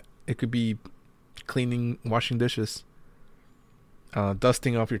matter what. It could be cleaning, washing dishes,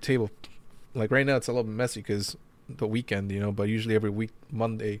 dusting off your table. Like right now it's a little bit messy because the weekend, but usually every week,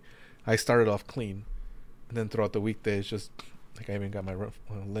 Monday, I started off clean. And then throughout the weekday, it's just, like, I even got my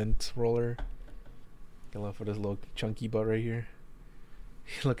lint roller. I love for this little chunky butt right here.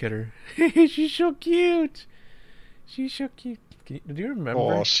 Look at her. She's so cute. She's so cute. Do you remember?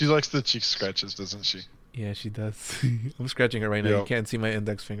 Oh, she likes the cheek scratches, doesn't she? Yeah, she does. I'm scratching her right now. Yep. You can't see my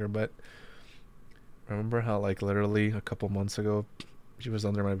index finger, but remember how, like, literally a couple months ago, she was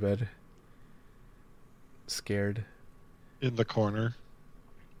under my bed, scared, in the corner.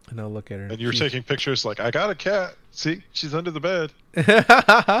 And I'll look at her. And you were taking pictures like, I got a cat. See, she's under the bed.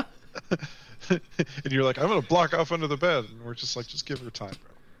 And you're like, I'm going to block off under the bed. And we're just like, just give her time,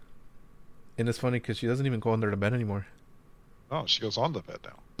 bro. And it's funny because she doesn't even go under the bed anymore. Oh, she goes on the bed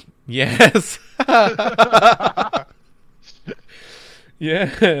now. Yes.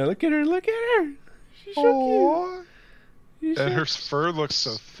 Yeah, look at her. She's so cute. And her fur looks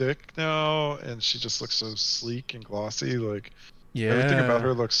so thick now, and she just looks so sleek and glossy. Like, everything about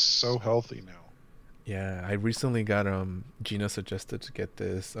her looks so healthy now. Yeah, I recently got Gina suggested to get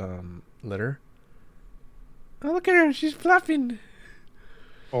this litter. Oh, look at her, she's fluffing.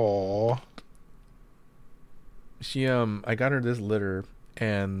 Aww. I got her this litter,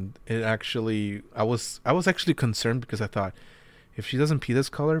 and it actually, I was actually concerned because I thought, if she doesn't pee this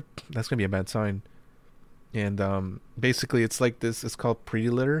color, that's gonna be a bad sign. And basically, it's like this. It's called Pretty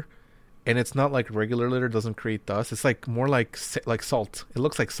Litter, and it's not like regular litter. Doesn't create dust. It's like more like salt. It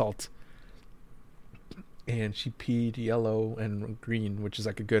looks like salt. And she peed yellow and green, which is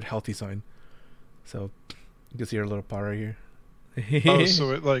like a good healthy sign. So you can see her little paw right here. Oh,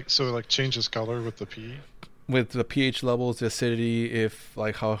 so it changes color with the pee? With the pH levels, the acidity, if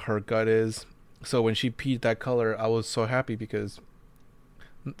like how her gut is. So when she peed that color, I was so happy because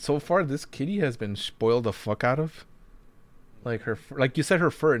so far this kitty has been spoiled the fuck out of. Like like you said,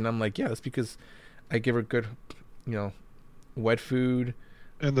 her fur, and I'm like, yeah, that's because I give her good, wet food.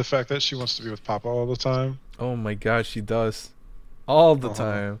 And the fact that she wants to be with Papa all the time. Oh my god, she does. All the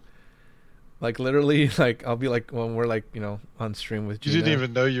time. Like literally, like I'll be like when we're like, on stream with Gina. You didn't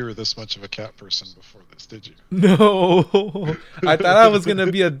even know you were this much of a cat person before this, did you? No. I thought I was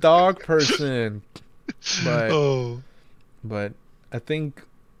gonna be a dog person. But I think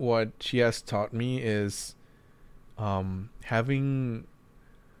what she has taught me is having,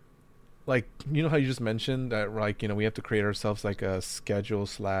 like, how you just mentioned that, like, we have to create ourselves like a schedule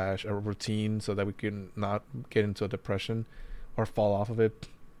 / a routine so that we can not get into a depression or fall off of it.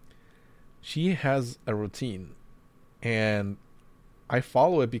 She has a routine, and I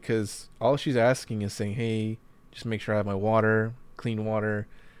follow it because all she's asking is saying, hey, just make sure I have my water, clean water,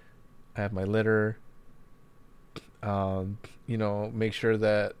 I have my litter, make sure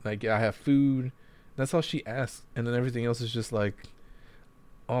that, like, I have food. That's all she asks. And then everything else is just like,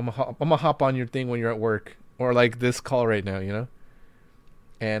 oh, I'm gonna hop on your thing when you're at work, or like this call right now,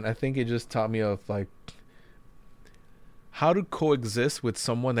 And I think it just taught me of, like, how to coexist with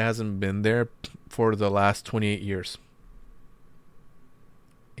someone that hasn't been there for the last 28 years.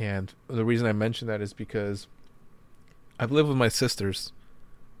 And the reason I mention that is because I've lived with my sisters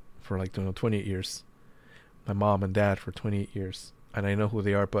for like 28 years, my mom and dad for 28 years, and I know who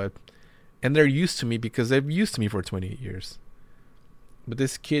they are, and they're used to me because they've used me for 28 years. But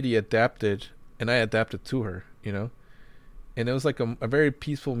this kitty adapted, and I adapted to her, and it was like a very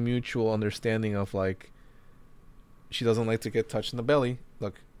peaceful, mutual understanding of, like, she doesn't like to get touched in the belly.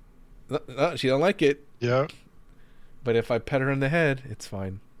 Look, she don't like it. Yeah. But if I pet her in the head, it's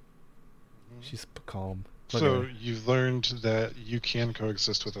fine. She's calm. So you've learned that you can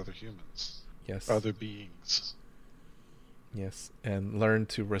coexist with other humans. Yes. other beings. Yes, and learn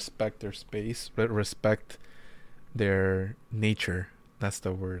to respect their space, but respect their nature. That's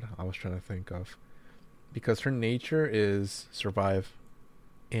the word I was trying to think of. Because her nature is survive,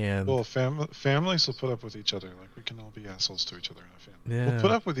 and Well, families will put up with each other. Like, we can all be assholes to each other in a family. We'll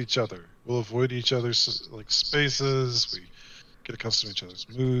put yeah, up with each other. We'll avoid each other's like spaces. We get accustomed to each other's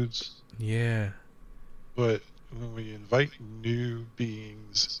moods. yeah, But when we invite new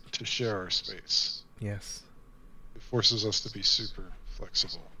beings to share our space, yes, it forces us to be super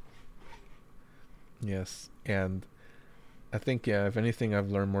flexible. yes, and I think yeah, if anything, I've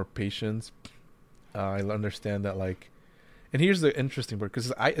learned more patience. I understand that like, and here's the interesting part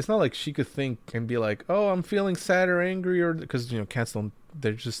because it's not like she could think and be like, oh, I'm feeling sad or angry, or because cats don't,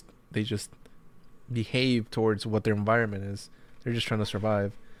 they just behave towards what their environment is. They're just trying to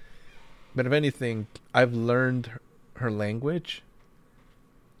survive. But if anything, I've learned her language,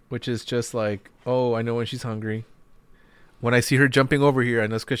 which is just like, oh, I know when she's hungry. When I see her jumping over here, I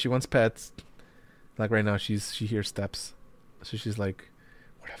know it's because she wants pets. Like right now, she hears steps, so she's like,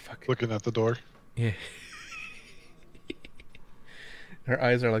 "What the fuck?" Looking at the door. Yeah. Her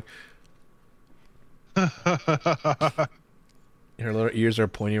eyes are like, her little ears are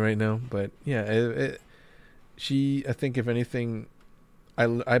pointy right now. But yeah, I think if anything,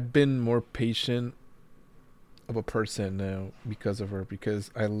 I've been more patient of a person now because of her,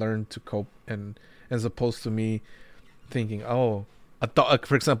 because I learned to cope, and as opposed to me thinking, oh, a dog,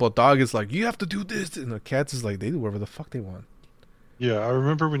 for example, a dog is like, you have to do this, and a cat is like, they do whatever the fuck they want. Yeah, I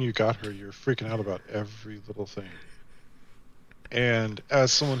remember when you got her, you were freaking out about every little thing. And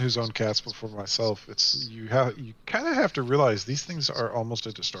as someone who's owned cats before myself, you kind of have to realize these things are almost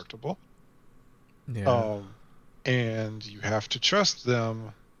indestructible. Yeah. And you have to trust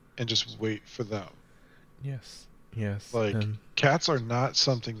them and just wait for them. Yes. Yes. Like, cats are not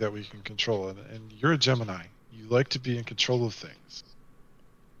something that we can control. And you're a Gemini. You like to be in control of things.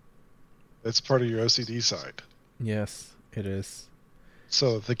 That's part of your OCD side. Yes, it is.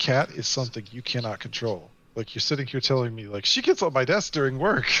 So the cat is something you cannot control. Like, you're sitting here telling me, like, she gets on my desk during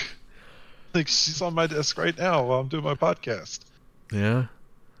work. Like, she's on my desk right now while I'm doing my podcast. Yeah.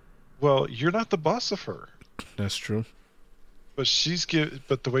 Well, you're not the boss of her. That's true. But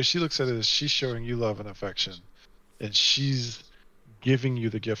but the way she looks at it is she's showing you love and affection, and she's giving you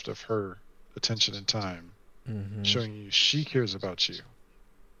the gift of her attention and time, showing you she cares about you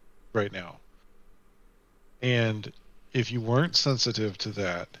right now. And if you weren't sensitive to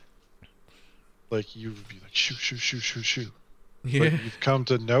that, like, you would be like, shoo, shoo, shoo, shoo, shoo. Yeah. But you've come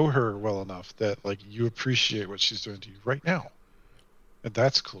to know her well enough that, like, you appreciate what she's doing to you right now. And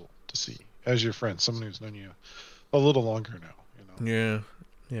that's cool to see as your friend, someone who's known you a little longer now, Yeah.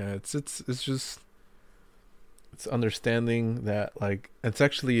 Yeah, it's just, it's understanding that, like, it's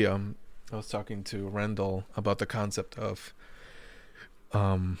actually I was talking to Randall about the concept of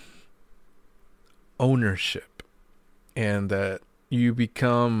ownership, and that you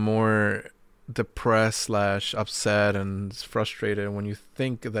become more depressed / upset and frustrated when you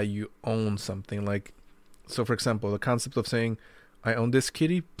think that you own something. Like, so for example, the concept of saying, I own this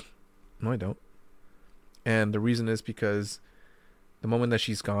kitty. No, I don't. And the reason is because the moment that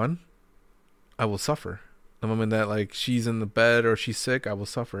she's gone, I will suffer. The moment that, like, she's in the bed or she's sick, I will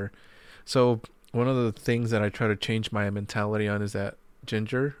suffer. So one of the things that I try to change my mentality on is that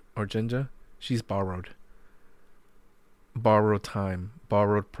Ginger, she's borrowed time,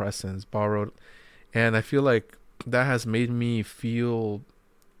 borrowed presence, and I feel like that has made me feel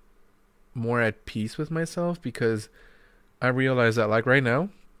more at peace with myself, because I realize that, like, right now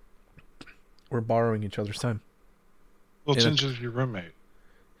we're borrowing each other's time. Well, Ginger's your roommate.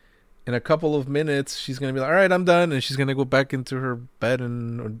 In a couple of minutes, she's gonna be like, all right, I'm done, and she's gonna go back into her bed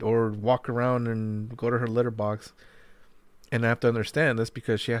or walk around and go to her litter box. And I have to understand this,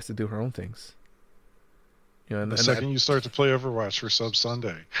 because she has to do her own things. And the second you start to play Overwatch for Sub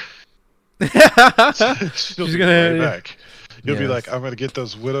Sunday, she's gonna right back. You'll be like, I'm gonna get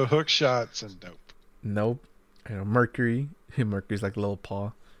those widow hook shots, and nope. Mercury's like a little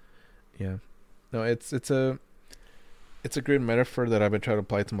paw. Yeah. No, it's a great metaphor that I've been trying to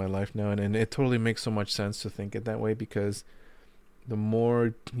apply to my life now, and it totally makes so much sense to think it that way, because the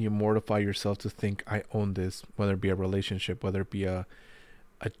more you mortify yourself to think, I own this, whether it be a relationship, whether it be a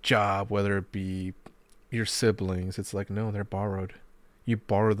job, whether it be your siblings, it's like, no, they're borrowed. You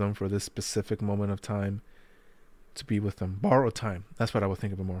borrow them for this specific moment of time to be with them. Borrow time. That's what I would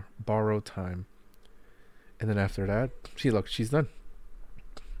think of it more. Borrow time. And then after that, she's done.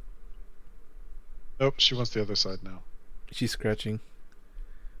 Nope, she wants the other side now. She's scratching.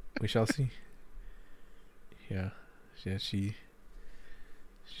 We shall see. Yeah, she's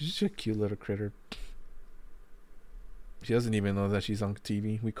She's just a cute little critter. She doesn't even know that she's on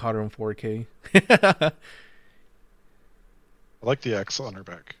TV. We caught her on 4K. I like the X on her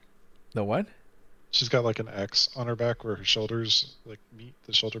back. The what? She's got like an X on her back where her shoulders like meet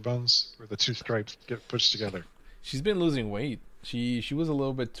the shoulder bones, where the two stripes get pushed together. She's been losing weight. She was a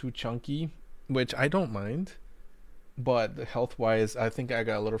little bit too chunky, which I don't mind. But health wise, I think I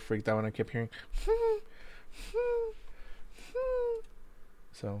got a little freaked out when I kept hearing.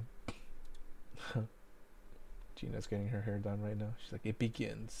 So, Gina's getting her hair done right now. She's like, it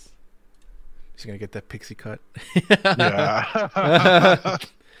begins. She's gonna get that pixie cut. Yeah.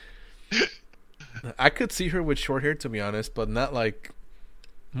 I could see her with short hair, to be honest, but not like,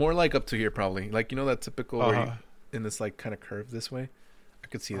 more like up to here probably. Like, you know that typical where you, in this like kind of curve this way. I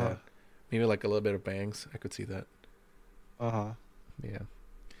could see that. Maybe like a little bit of bangs. I could see that. Yeah.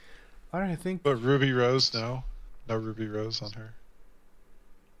 All right, I think. But Ruby Rose, no Ruby Rose on her.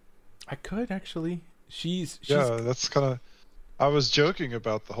 I could actually. She's yeah. That's kind of. I was joking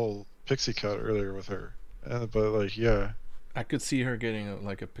about the whole pixie cut earlier with her, but like yeah. I could see her getting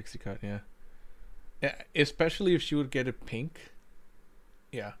like a pixie cut. Yeah. Yeah, especially if she would get it pink.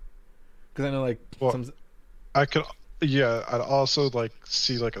 Yeah, because I know like I could. Yeah, I'd also like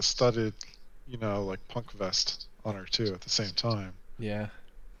see like a studded, like punk vest on her too at the same time. Yeah.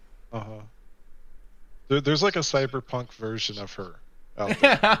 There's like a cyberpunk version of her out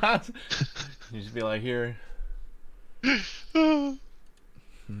there. You just be like, here. Now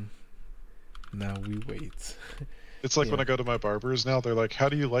we wait. It's like when I go to my barbers now, they're like, how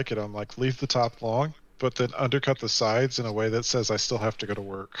do you like it? I'm like, leave the top long, but then undercut the sides in a way that says I still have to go to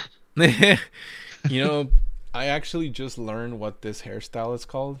work. I actually just learned what this hairstyle is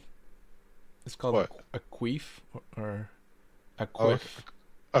called. It's called a queef or a quiff.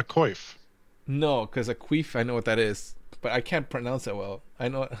 A coif. No, because a queef, I know what that is, but I can't pronounce it well. I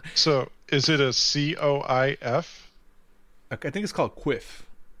know. So is it a COIF? I think it's called quiff.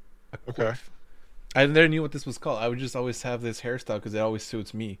 Okay. I never knew what this was called. I would just always have this hairstyle because it always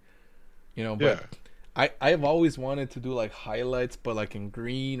suits me. But I've always wanted to do like highlights, but like in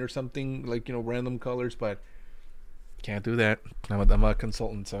green or something, like, random colors, but can't do that. I'm a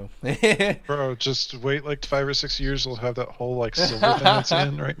consultant, so. Bro, just wait like 5 or 6 years. We'll have that whole like silver thing that's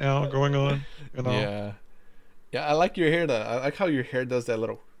in right now going on. Yeah. Yeah, I like your hair. I like how your hair does that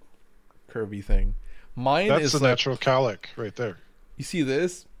little curvy thing. Mine that's is the natural cowlick right there. You see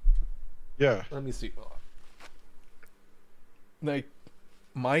this? Yeah. Let me see. Like,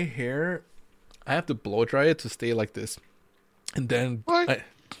 my hair, I have to blow dry it to stay like this. And then...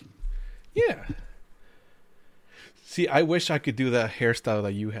 yeah. See, I wish I could do that hairstyle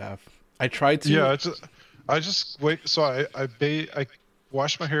that you have. I tried to... Yeah, I just wait. So I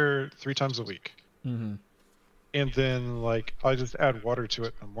wash my hair 3 times a week. Mm-hmm. And then, like, I just add water to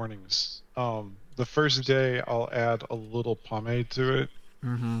it in the mornings. The first day, I'll add a little pomade to it.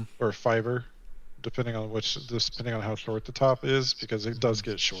 Mm-hmm. Or fiber, depending on how short the top is, because it does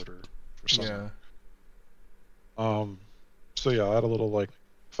get shorter for some. Yeah. So yeah, add a little like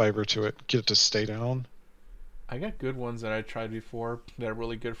fiber to it, get it to stay down. I got good ones that I tried before that are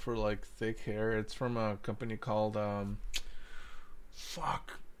really good for like thick hair. It's from a company called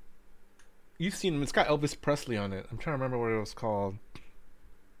You've seen them. It's got Elvis Presley on it. I'm trying to remember what it was called.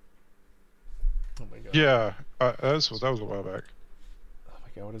 Oh my god. Yeah, that was a while back.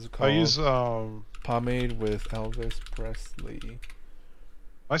 Okay, what is it called? I use pomade with Elvis Presley.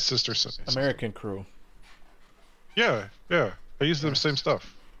 My sister sent me American Crew. Yeah. I use the same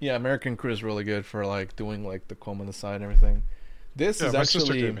stuff. Yeah, American Crew is really good for like doing like the comb on the side and everything. This is my actually.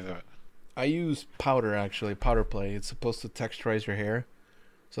 Sister gave me that. I use powder actually, powder play. It's supposed to texturize your hair,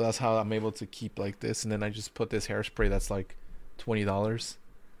 so that's how I'm able to keep like this. And then I just put this hairspray that's like $20.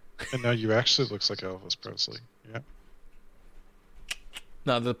 And now you actually looks like Elvis Presley. Yeah.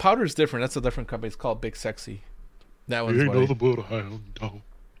 No, the powder is different. That's a different company. It's called Big Sexy. That one's what the bloodhound. No.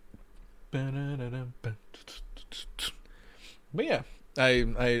 But yeah, I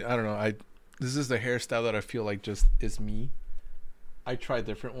don't know. This is the hairstyle that I feel like just is me. I tried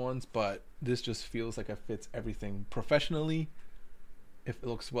different ones, but this just feels like it fits everything professionally. If it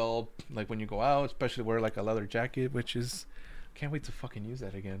looks well, like when you go out, especially wear like a leather jacket, which is can't wait to fucking use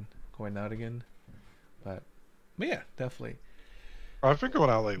that again, going out again. But yeah, definitely. I've been going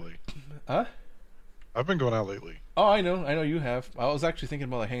out lately. Huh? I've been going out lately. Oh, I know you have. I was actually thinking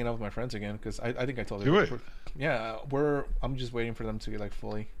about like hanging out with my friends again because I think I told you. Do it. Yeah, I'm just waiting for them to get like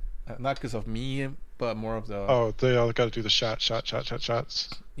fully, not because of me, but more of the. Oh, they all got to do the shots.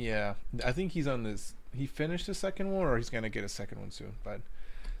 Yeah, I think he's on this. He finished the second one, or he's gonna get a second one soon. But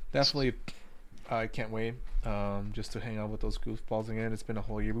definitely, I can't wait. Just to hang out with those goofballs again. It's been a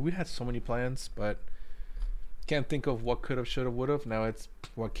whole year, but we had so many plans, but can't think of what could have, should have, would have. Now it's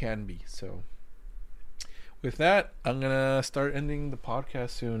what can be. So with that, I'm gonna start ending the podcast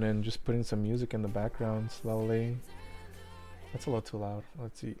soon and just putting some music in the background slowly. That's a little too loud.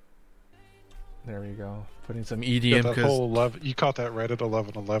 Let's see. There we go. Putting some EDM. That whole 11, you caught that right at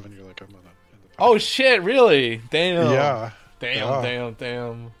 11:11. You're like, I'm gonna. Oh shit! Really? Damn. Yeah.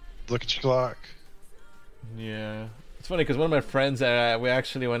 Damn. Look at your clock. Yeah. It's funny because one of my friends that we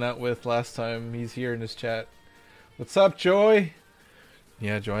actually went out with last time, he's here in this chat. What's up, Joy?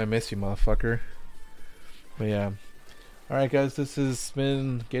 Yeah, Joy, I miss you, motherfucker. But yeah. Alright, guys, this has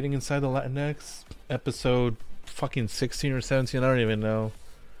been Getting Inside the Latinx, episode fucking 16 or 17, I don't even know.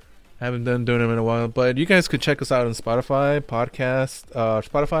 I haven't done doing them in a while, but you guys could check us out on Spotify,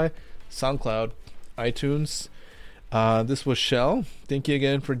 Spotify, SoundCloud, iTunes. This was Shell. Thank you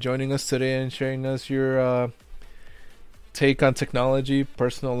again for joining us today and sharing us your take on technology,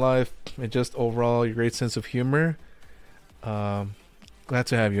 personal life, and just overall your great sense of humor. Glad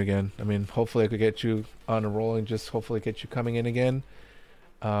to have you again. I mean, hopefully I could get you on a roll and just hopefully get you coming in again.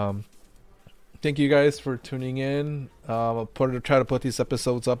 Thank you guys for tuning in. I'll try to put these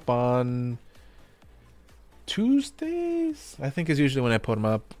episodes up on Tuesdays. I think is usually when I put them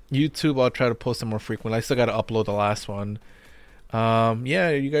up. YouTube, I'll try to post them more frequently. I still got to upload the last one.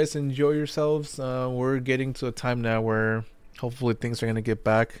 Yeah, you guys enjoy yourselves. We're getting to a time now where hopefully things are going to get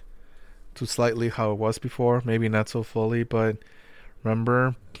back to slightly how it was before. Maybe not so fully, but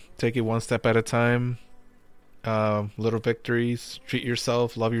remember, take it one step at a time. Little victories. Treat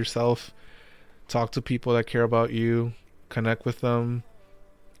yourself. Love yourself. Talk to people that care about you. Connect with them.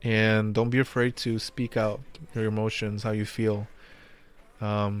 And don't be afraid to speak out your emotions, how you feel.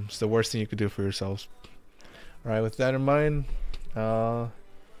 It's the worst thing you could do for yourselves. Alright, with that in mind, I'm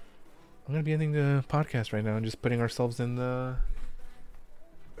going to be ending the podcast right now and just putting ourselves in the...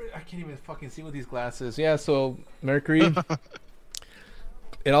 I can't even fucking see with these glasses. Yeah, so Mercury...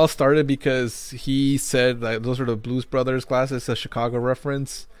 It all started because he said that those are the Blues Brothers glasses, a Chicago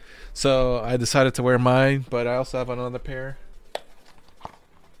reference. So I decided to wear mine, but I also have another pair.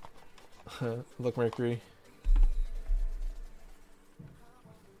 Look, Mercury.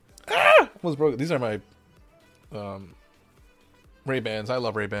 Almost broke. These are my Ray-Bans. I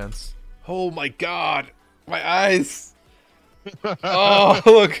love Ray-Bans. Oh my god, my eyes. Oh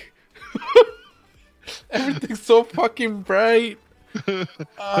look, everything's so fucking bright.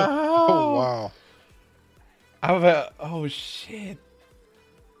 Oh wow. Oh shit.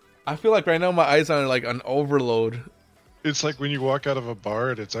 I feel like right now my eyes are like an overload. It's like when you walk out of a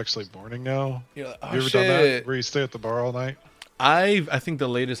bar and it's actually morning now. You're like, oh, you ever shit. done that? Where you stay at the bar all night? I think the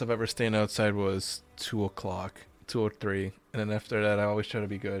latest I've ever stayed outside was 2:00, 2:03, and then after that I always try to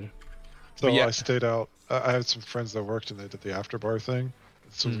be good. So yeah. I stayed out. I had some friends that worked and they did the after bar thing.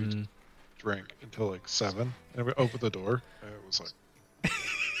 So we drank until like 7, and we opened the door and it was like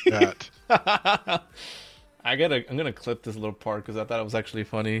that. I'm gonna clip this little part because I thought it was actually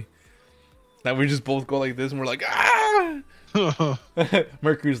funny. That we just both go like this and we're like, ah!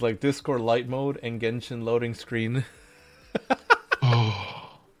 Mercury's like Discord light mode and Genshin loading screen.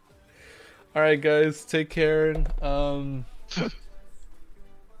 Oh. Alright guys, take care. I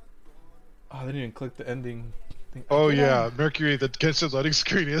didn't even click the ending thing. Oh yeah, Mercury, the Genshin loading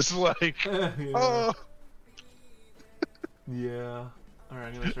screen is like oh. Yeah. Alright,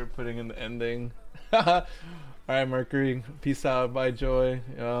 I'm gonna start putting in the ending. Alright, Mercury, peace out, bye Joy.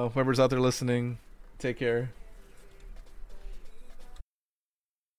 Whoever's out there listening, take care.